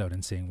next episode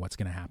and seeing what's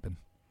going to happen.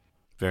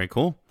 Very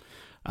cool.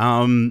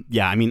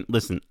 Yeah, I mean,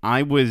 listen,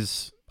 I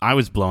was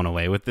blown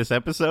away with this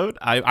episode.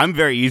 I'm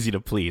very easy to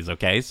please,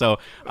 okay? So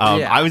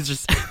I was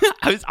just,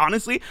 I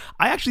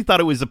actually thought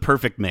it was a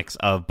perfect mix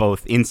of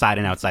both inside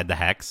and outside the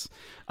Hex.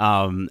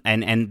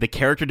 And the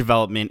character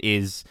development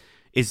is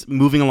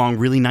moving along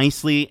really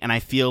nicely. And I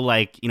feel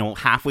like,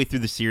 halfway through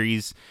the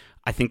series,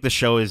 I think the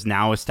show has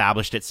now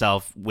established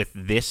itself with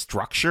this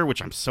structure,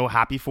 which I'm so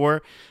happy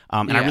for.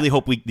 And I really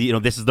hope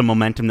this is the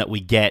momentum that we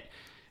get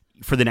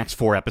for the next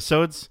 4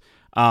 episodes.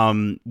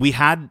 We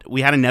had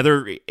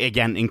another,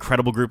 again,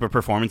 incredible group of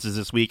performances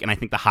this week, and I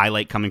think the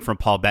highlight coming from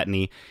Paul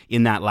Bettany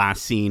in that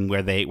last scene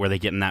where they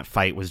get in that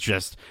fight was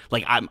just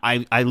like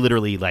I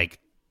literally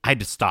I had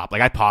to stop.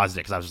 I paused it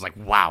because I was just like,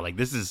 wow,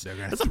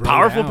 that's a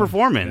powerful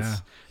performance. Yeah.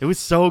 It was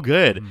so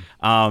good.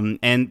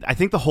 And I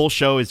think the whole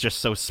show is just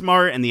so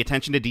smart, and the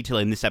attention to detail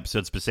in this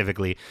episode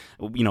specifically,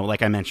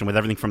 like I mentioned, with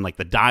everything from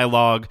the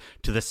dialogue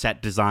to the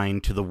set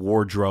design to the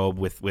wardrobe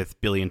with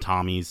Billy and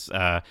Tommy's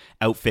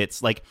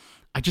outfits.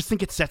 I just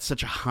think it sets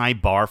such a high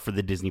bar for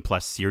the Disney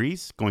Plus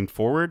series going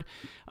forward.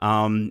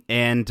 And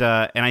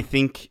I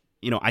think,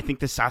 I think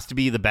this has to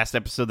be the best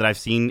episode that I've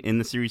seen in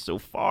the series so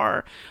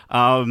far.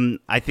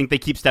 I think they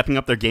keep stepping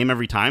up their game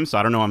every time, so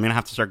I don't know. I'm going to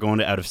have to start going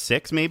to out of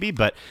 6 maybe,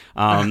 but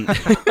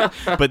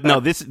but no,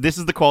 this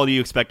is the quality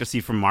you expect to see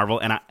from Marvel,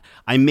 and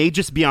I may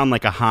just be on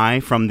a high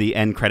from the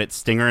end credits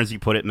stinger, as you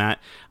put it, Matt.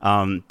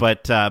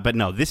 But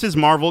no, this is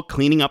Marvel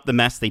cleaning up the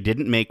mess they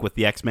didn't make with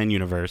the X-Men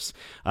universe.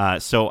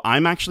 So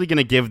I'm actually going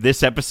to give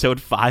this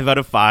episode 5 out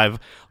of 5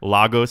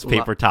 Lagos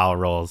paper towel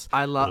rolls.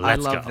 I love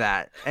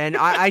that, and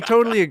I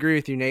totally agree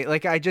with you, Nate.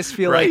 I just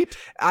feel like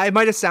I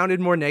might have sounded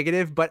more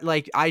negative, but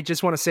I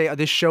just want to say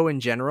this show in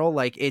general,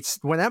 it's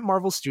when that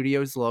Marvel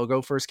Studios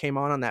logo first came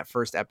on that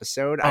first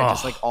episode, I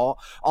just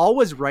all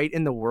was right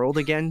in the world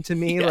again to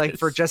me. Yes.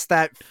 For just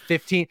that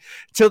 15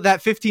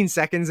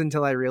 seconds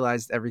until I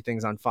realized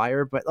everything's on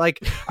fire. But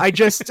I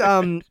just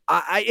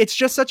it's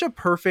just such a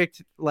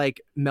perfect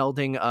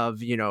melding of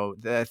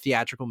the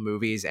theatrical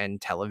movies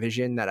and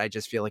television that I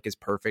just feel is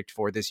perfect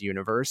for this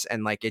universe.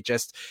 And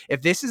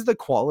if this is the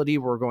quality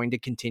we're going to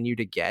continue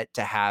to get,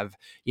 to have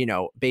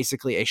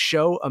basically a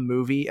show, a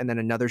movie, and then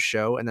another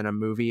show, and then a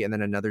movie, and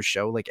then another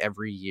show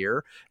every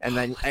year, and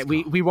then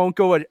we won't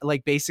go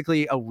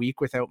basically a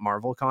week without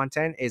Marvel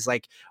content is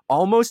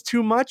almost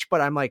too much.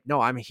 But I'm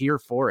no, I'm here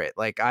for it.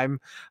 I'm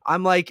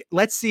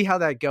let's see how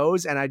that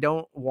goes, and I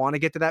don't want to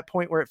get to that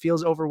point where it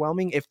feels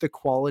overwhelming. If the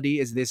quality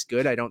is this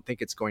good, I don't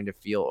think it's going to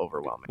feel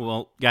overwhelming.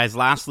 Well, guys,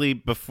 lastly,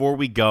 before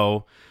we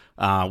go,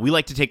 we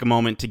like to take a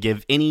moment to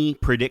give any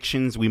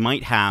predictions we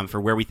might have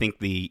for where we think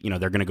they're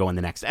going to go in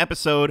the next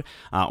episode,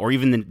 or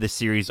even the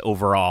series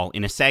overall,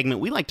 in a segment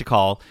we like to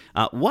call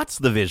What's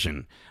the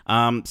Vision?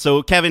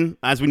 So, Kevin,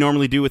 as we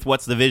normally do with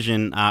What's the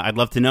Vision, I'd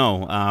love to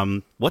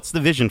know, what's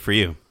the vision for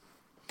you?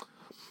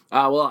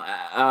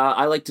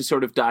 I like to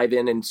sort of dive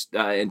in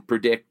and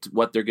predict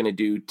what they're going to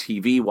do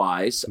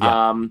TV-wise.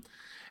 Yeah.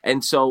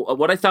 And so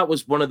what I thought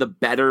was one of the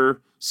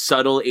better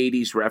subtle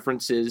 80s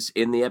references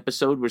in the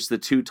episode was the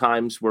 2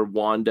 times where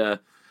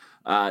Wanda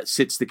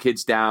sits the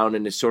kids down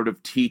and is sort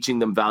of teaching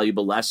them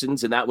valuable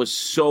lessons. And that was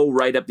so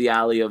right up the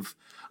alley of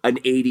an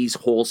 80s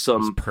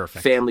wholesome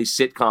family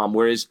sitcom.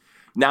 Whereas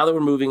now that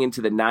we're moving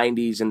into the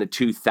 90s and the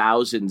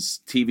 2000s,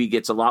 TV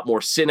gets a lot more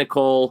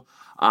cynical.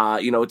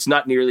 It's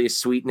not nearly as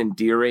sweet and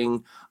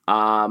endearing.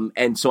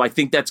 And so I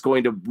think that's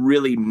going to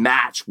really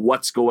match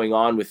what's going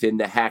on within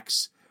the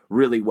Hex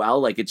really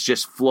well. It's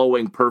just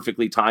flowing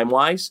perfectly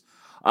time-wise.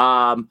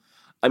 I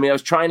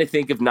was trying to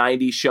think of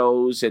 90s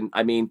shows, and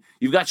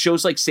you've got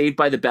shows like Saved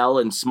by the Bell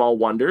and Small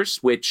Wonders,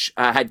 which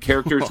had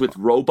characters with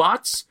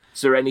robots. Is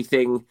there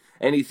anything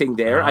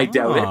there? I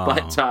doubt it.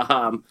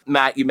 But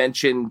Matt, you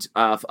mentioned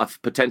a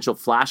potential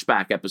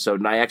flashback episode,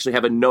 and I actually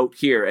have a note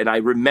here, and I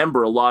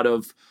remember a lot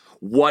of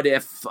what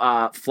if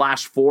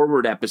flash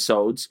forward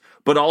episodes,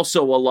 but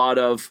also a lot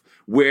of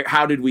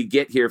how did we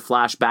get here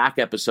flashback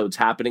episodes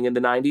happening in the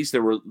 90s.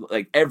 There were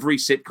every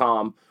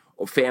sitcom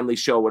or family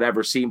show,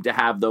 whatever, seemed to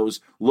have those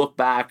look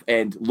back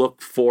and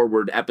look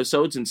forward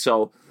episodes. And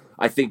so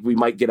I think we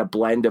might get a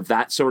blend of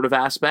that sort of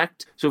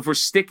aspect. So if we're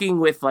sticking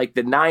with the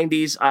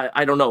 90s,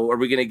 I don't know, are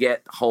we going to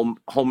get home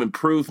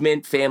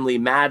improvement, Family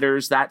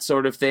Matters, that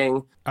sort of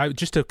thing?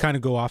 Just to kind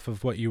of go off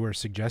of what you were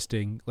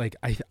suggesting,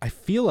 I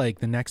feel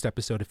like the next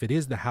episode, if it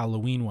is the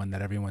Halloween one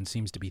that everyone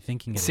seems to be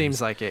thinking it seems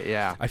is, like it,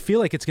 yeah. I feel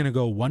like it's going to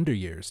go Wonder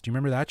Years. Do you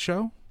remember that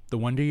show? The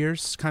Wonder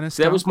Years kind of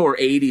stuff? That was more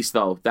 80s,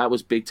 though. That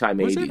was big time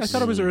 80s. Was it? I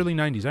thought it was early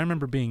 90s. I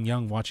remember being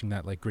young watching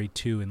that, grade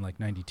 2 in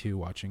 92,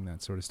 watching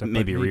that sort of stuff.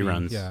 Maybe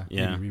reruns. Yeah,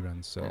 maybe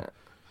reruns. So.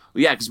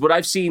 Yeah, because what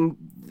I've seen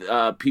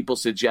people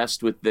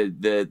suggest with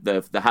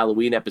the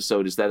Halloween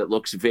episode is that it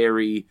looks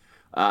very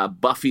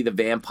Buffy the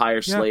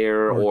Vampire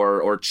Slayer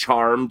or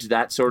Charmed,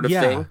 that sort of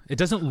thing. It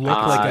doesn't look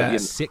like a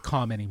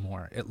sitcom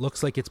anymore. It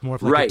looks like it's more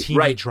of a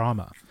TV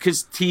drama.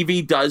 Because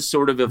TV does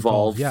sort of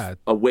evolve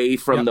away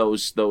from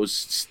those.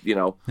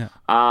 Yeah.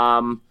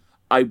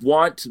 I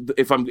want,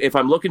 if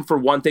I'm looking for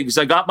one thing, because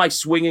I got my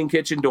swinging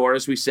kitchen door,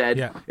 as we said.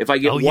 Yeah. If I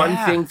get one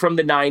thing from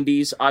the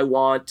 90s, I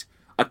want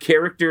a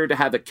character to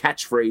have a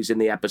catchphrase in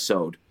the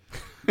episode.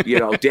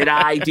 Did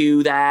I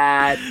do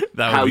that?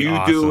 How you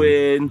awesome.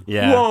 doing?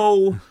 Yeah.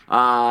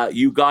 Whoa,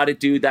 you got it,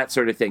 dude. That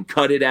sort of thing.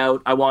 Cut it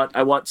out. I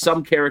want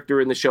some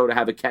character in the show to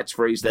have a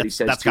catchphrase that he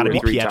says that's 2 or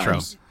 3 Pietro,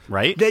 times.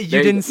 right? You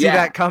didn't see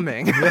that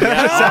coming.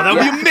 That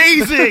would be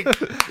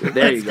amazing.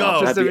 There you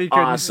go. Let's That'd be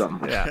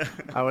awesome. Yeah,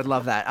 I would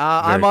love that.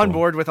 I'm on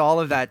board with all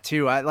of that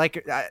too.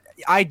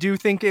 I do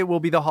think it will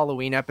be the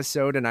Halloween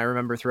episode, and I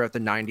remember throughout the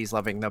 90s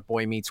loving the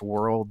Boy Meets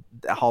World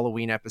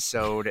Halloween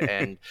episode,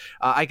 and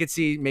I could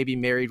see maybe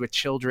Married with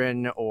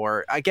Children,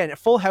 or again,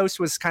 Full House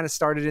was kind of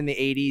started in the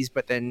 80s,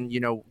 but then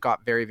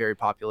got very, very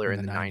popular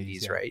in the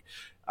 90s, yeah. Right?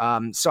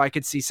 So I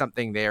could see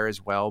something there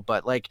as well,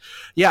 but I'm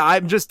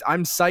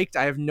psyched.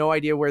 I have no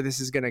idea where this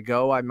is going to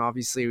go. I'm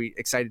obviously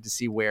excited to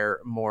see where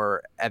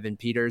more Evan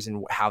Peters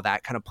and how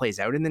that kind of plays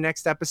out in the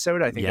next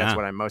episode. I think that's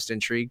what I'm most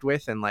intrigued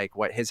with, and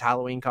what his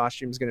Halloween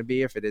costume is going to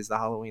be, if it is the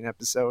Halloween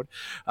episode,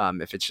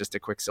 if it's just a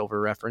Quicksilver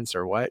reference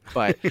or what.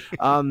 But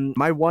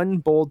my one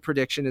bold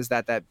prediction is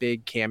that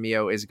big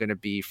cameo is going to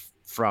be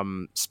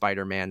from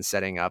Spider-Man,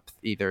 setting up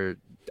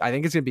I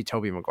think it's going to be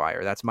Tobey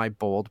Maguire. That's my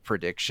bold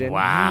prediction.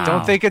 Wow.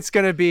 Don't think it's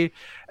going to be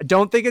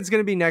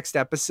next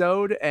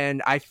episode.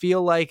 And I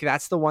feel like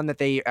that's the one that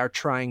they are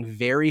trying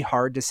very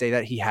hard to say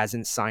that he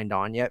hasn't signed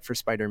on yet for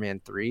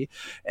Spider-Man 3.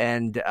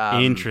 And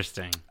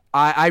interesting.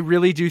 I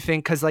really do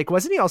think, because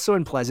wasn't he also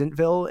in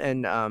Pleasantville?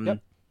 And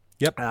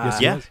Yep.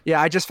 Yes, yeah.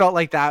 I just felt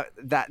like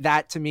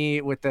that to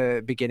me, with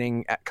the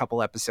beginning a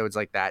couple episodes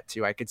like that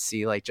too, I could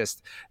see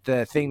just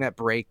the thing that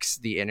breaks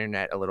the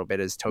internet a little bit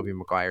is Tobey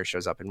Maguire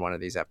shows up in one of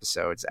these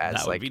episodes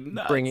as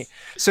bringing.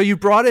 So you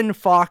brought in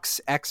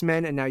Fox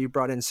X-Men, and now you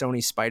brought in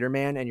Sony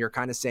Spider-Man, and you're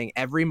kind of saying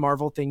every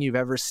Marvel thing you've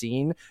ever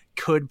seen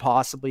could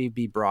possibly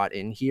be brought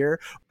in here.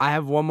 I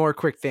have one more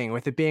quick thing.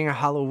 With it being a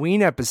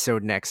Halloween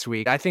episode next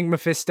week, I think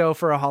Mephisto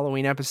for a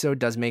Halloween episode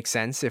does make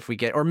sense if we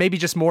get, or maybe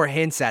just more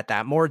hints at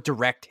that, more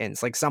direct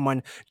hints, like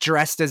someone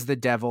dressed as the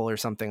devil or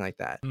something like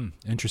that.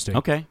 Interesting.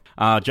 Okay.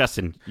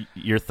 Justin,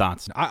 your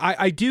thoughts?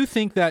 I do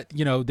think that,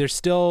 there's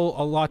still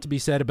a lot to be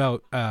said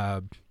about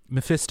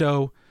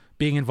Mephisto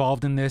being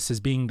involved in this,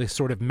 as being the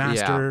sort of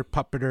master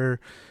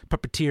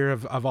puppeteer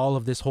of all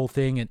of this whole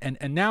thing.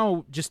 And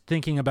now just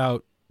thinking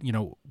about,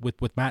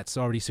 with Matt's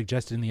already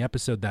suggested in the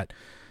episode that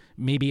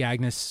maybe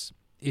Agnes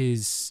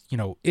is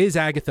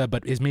Agatha,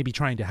 but is maybe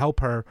trying to help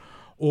her,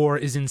 or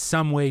is in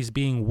some ways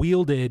being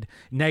wielded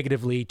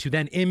negatively to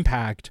then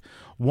impact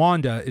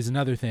Wanda, is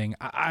another thing.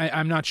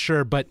 I'm not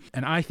sure, but,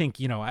 and I think,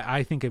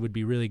 I think it would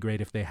be really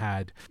great if they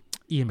had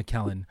Ian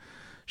McKellen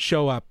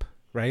show up,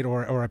 right?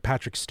 Or a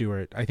Patrick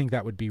Stewart. I think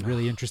that would be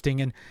really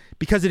interesting. And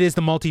because it is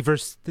the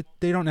multiverse,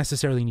 they don't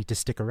necessarily need to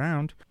stick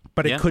around,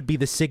 but it could be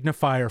the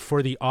signifier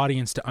for the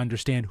audience to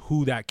understand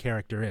who that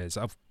character is,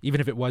 even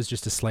if it was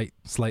just a slight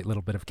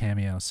little bit of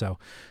cameo. So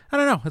I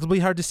don't know. It'll be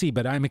hard to see,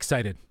 but I'm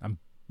excited. I'm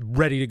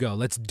ready to go.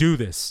 Let's do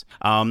this.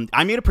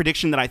 I made a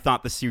prediction that I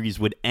thought the series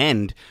would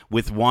end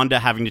with Wanda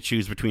having to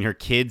choose between her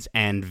kids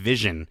and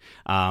Vision,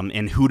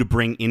 and who to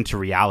bring into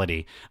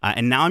reality.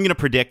 And now I'm going to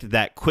predict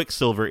that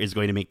Quicksilver is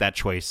going to make that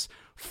choice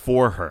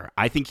for her.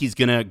 I think he's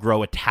going to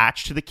grow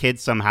attached to the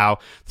kids somehow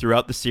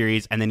throughout the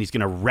series, and then he's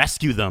going to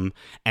rescue them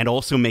and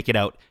also make it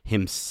out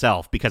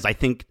himself, because I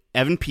think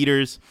Evan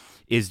Peters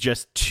is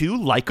just too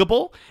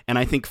likable, and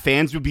I think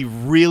fans would be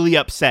really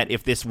upset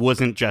if this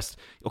wasn't just,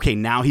 okay,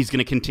 now he's going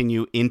to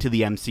continue into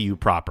the MCU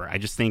proper. I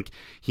just think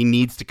he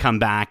needs to come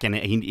back, and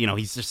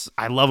he's just,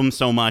 I love him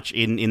so much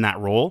in that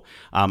role.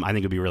 I think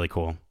it'd be really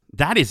cool.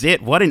 That is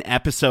it. What an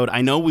episode.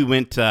 I know we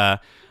went a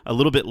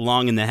little bit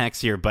long in the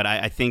hex here, but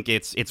I think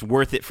it's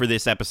worth it for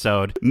this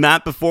episode.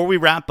 Matt, before we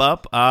wrap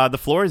up, the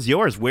floor is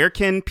yours. Where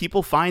can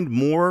people find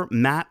more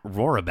Matt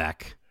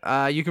Rorabeck?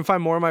 You can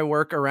find more of my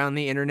work around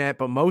the internet,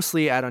 but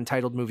mostly at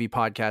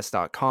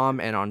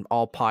untitledmoviepodcast.com, and on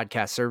all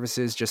podcast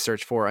services. Just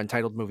search for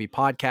Untitled Movie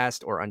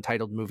Podcast or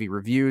Untitled Movie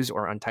Reviews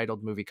or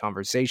Untitled Movie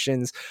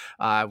Conversations.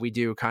 We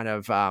do kind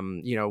of,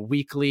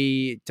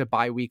 weekly to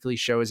bi-weekly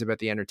shows about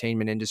the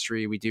entertainment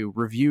industry. We do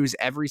reviews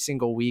every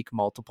single week,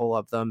 multiple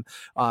of them,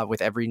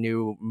 with every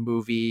new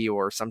movie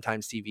or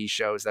sometimes TV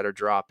shows that are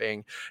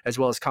dropping, as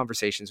well as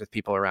conversations with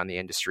people around the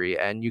industry.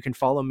 And you can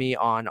follow me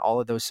on all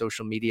of those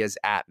social medias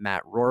at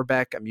Matt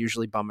Rorabeck. I'm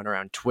usually bumming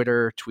around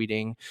Twitter,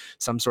 tweeting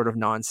some sort of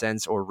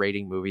nonsense, or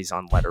rating movies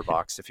on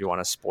Letterboxd if you want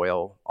to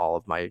spoil all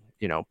of my,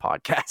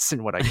 podcasts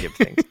and what I give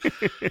things.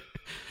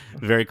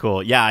 Very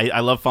cool. Yeah, I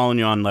love following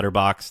you on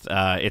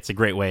Letterboxd. It's a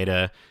great way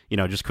to,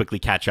 just quickly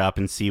catch up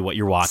and see what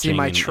you're watching. See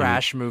my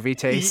trash movie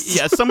tastes.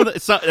 Yeah,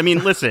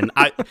 listen,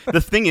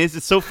 the thing is,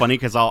 it's so funny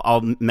because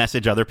I'll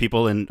message other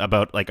people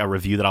about like a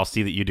review that I'll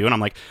see that you do, and I'm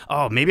like,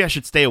 oh, maybe I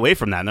should stay away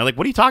from that. And they're like,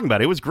 what are you talking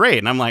about? It was great.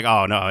 And I'm like,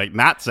 oh no, like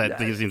Matt said,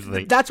 he seems to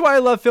think. That's why I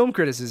love film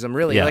criticism,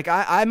 really. Yeah. Like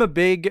I'm a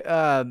big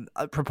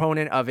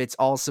proponent of it's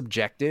all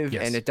subjective,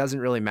 Yes. and it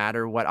doesn't really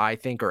matter what I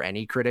think or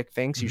any critic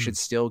thinks. You should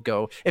still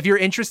go, if you're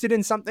interested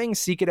in something,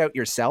 seek it out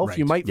yourself. Right.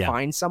 You might Yeah.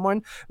 find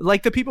someone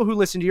like the people who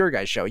listen to your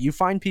guys' show. You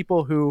find people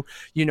people who,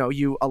 you know,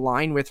 you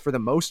align with for the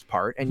most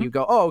part, and you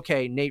go, oh,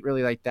 okay, Nate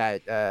really liked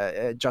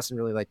that, Justin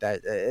really liked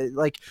that,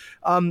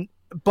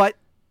 but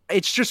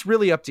it's just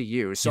really up to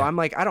you. So I'm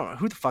like, I don't know,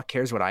 who the fuck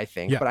cares what I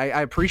think, but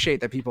I appreciate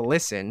that people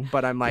listen,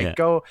 but I'm like,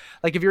 go,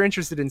 like, if you're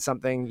interested in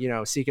something, you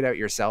know, seek it out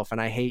yourself. And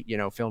I hate, you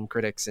know, film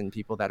critics and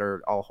people that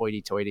are all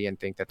hoity toity and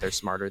think that they're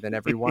smarter than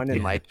everyone.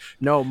 And like,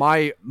 no,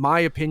 my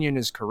opinion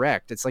is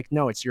correct. It's like,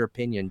 no, it's your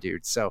opinion,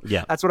 dude. So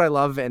that's what I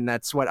love. And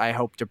that's what I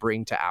hope to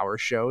bring to our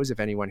shows. If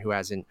anyone who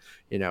hasn't,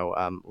 you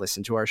know,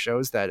 listened to our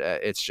shows, that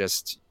it's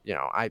just, you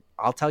know,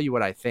 I'll tell you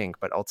what I think,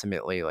 but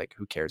ultimately, like,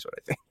 who cares what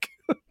I think?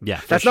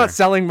 Yeah, that's not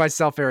selling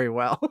myself very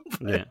well.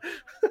 Yeah.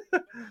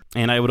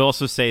 And I would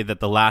also say that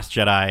The Last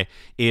Jedi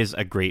is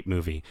a great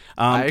movie.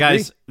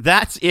 Guys,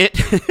 that's it.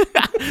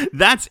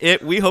 That's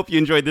it. We hope you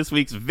enjoyed this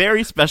week's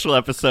very special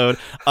episode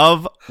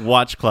of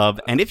Watch Club.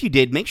 And if you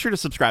did, make sure to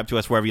subscribe to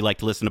us wherever you like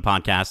to listen to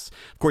podcasts.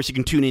 Of course, you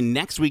can tune in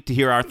next week to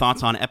hear our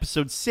thoughts on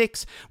episode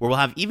 6, where we'll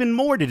have even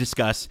more to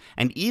discuss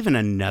and even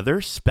another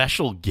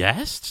special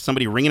guest.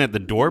 Somebody ringing at the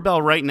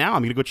doorbell right now.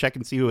 I'm going to go check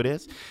and see who it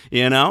is,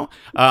 you know?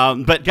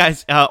 But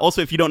guys,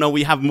 also, if you don't know,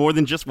 we have more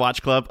than just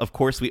Watch Club. Of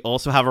course, we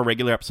also have our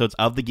regular episodes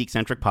of the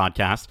Geek-Centric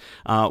podcast,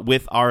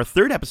 with our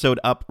 3rd episode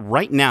up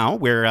right now,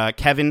 where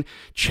Kevin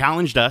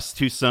challenged us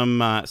to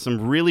some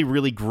really,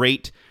 really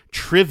great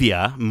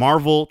trivia,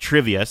 Marvel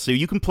trivia, so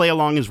you can play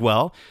along as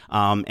well,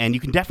 and you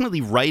can definitely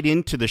write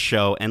into the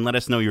show and let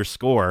us know your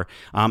score,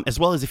 as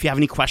well as if you have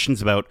any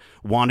questions about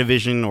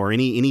WandaVision or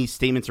any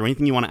statements or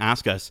anything you want to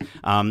ask us.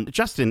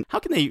 Justin, how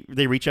can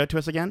they reach out to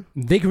us again?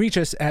 They can reach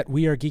us at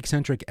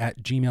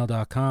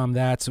wearegeekcentric@gmail.com.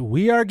 That's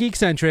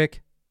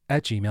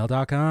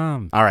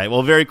wearegeekcentric@gmail.com. All right,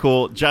 well, very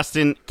cool.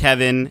 Justin,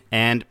 Kevin,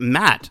 and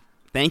Matt,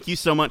 thank you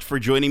so much for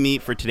joining me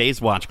for today's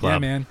Watch Club. Yeah,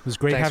 man. It was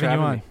great having you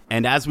on.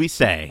 And as we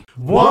say,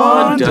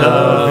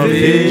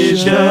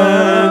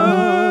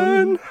 WandaVision.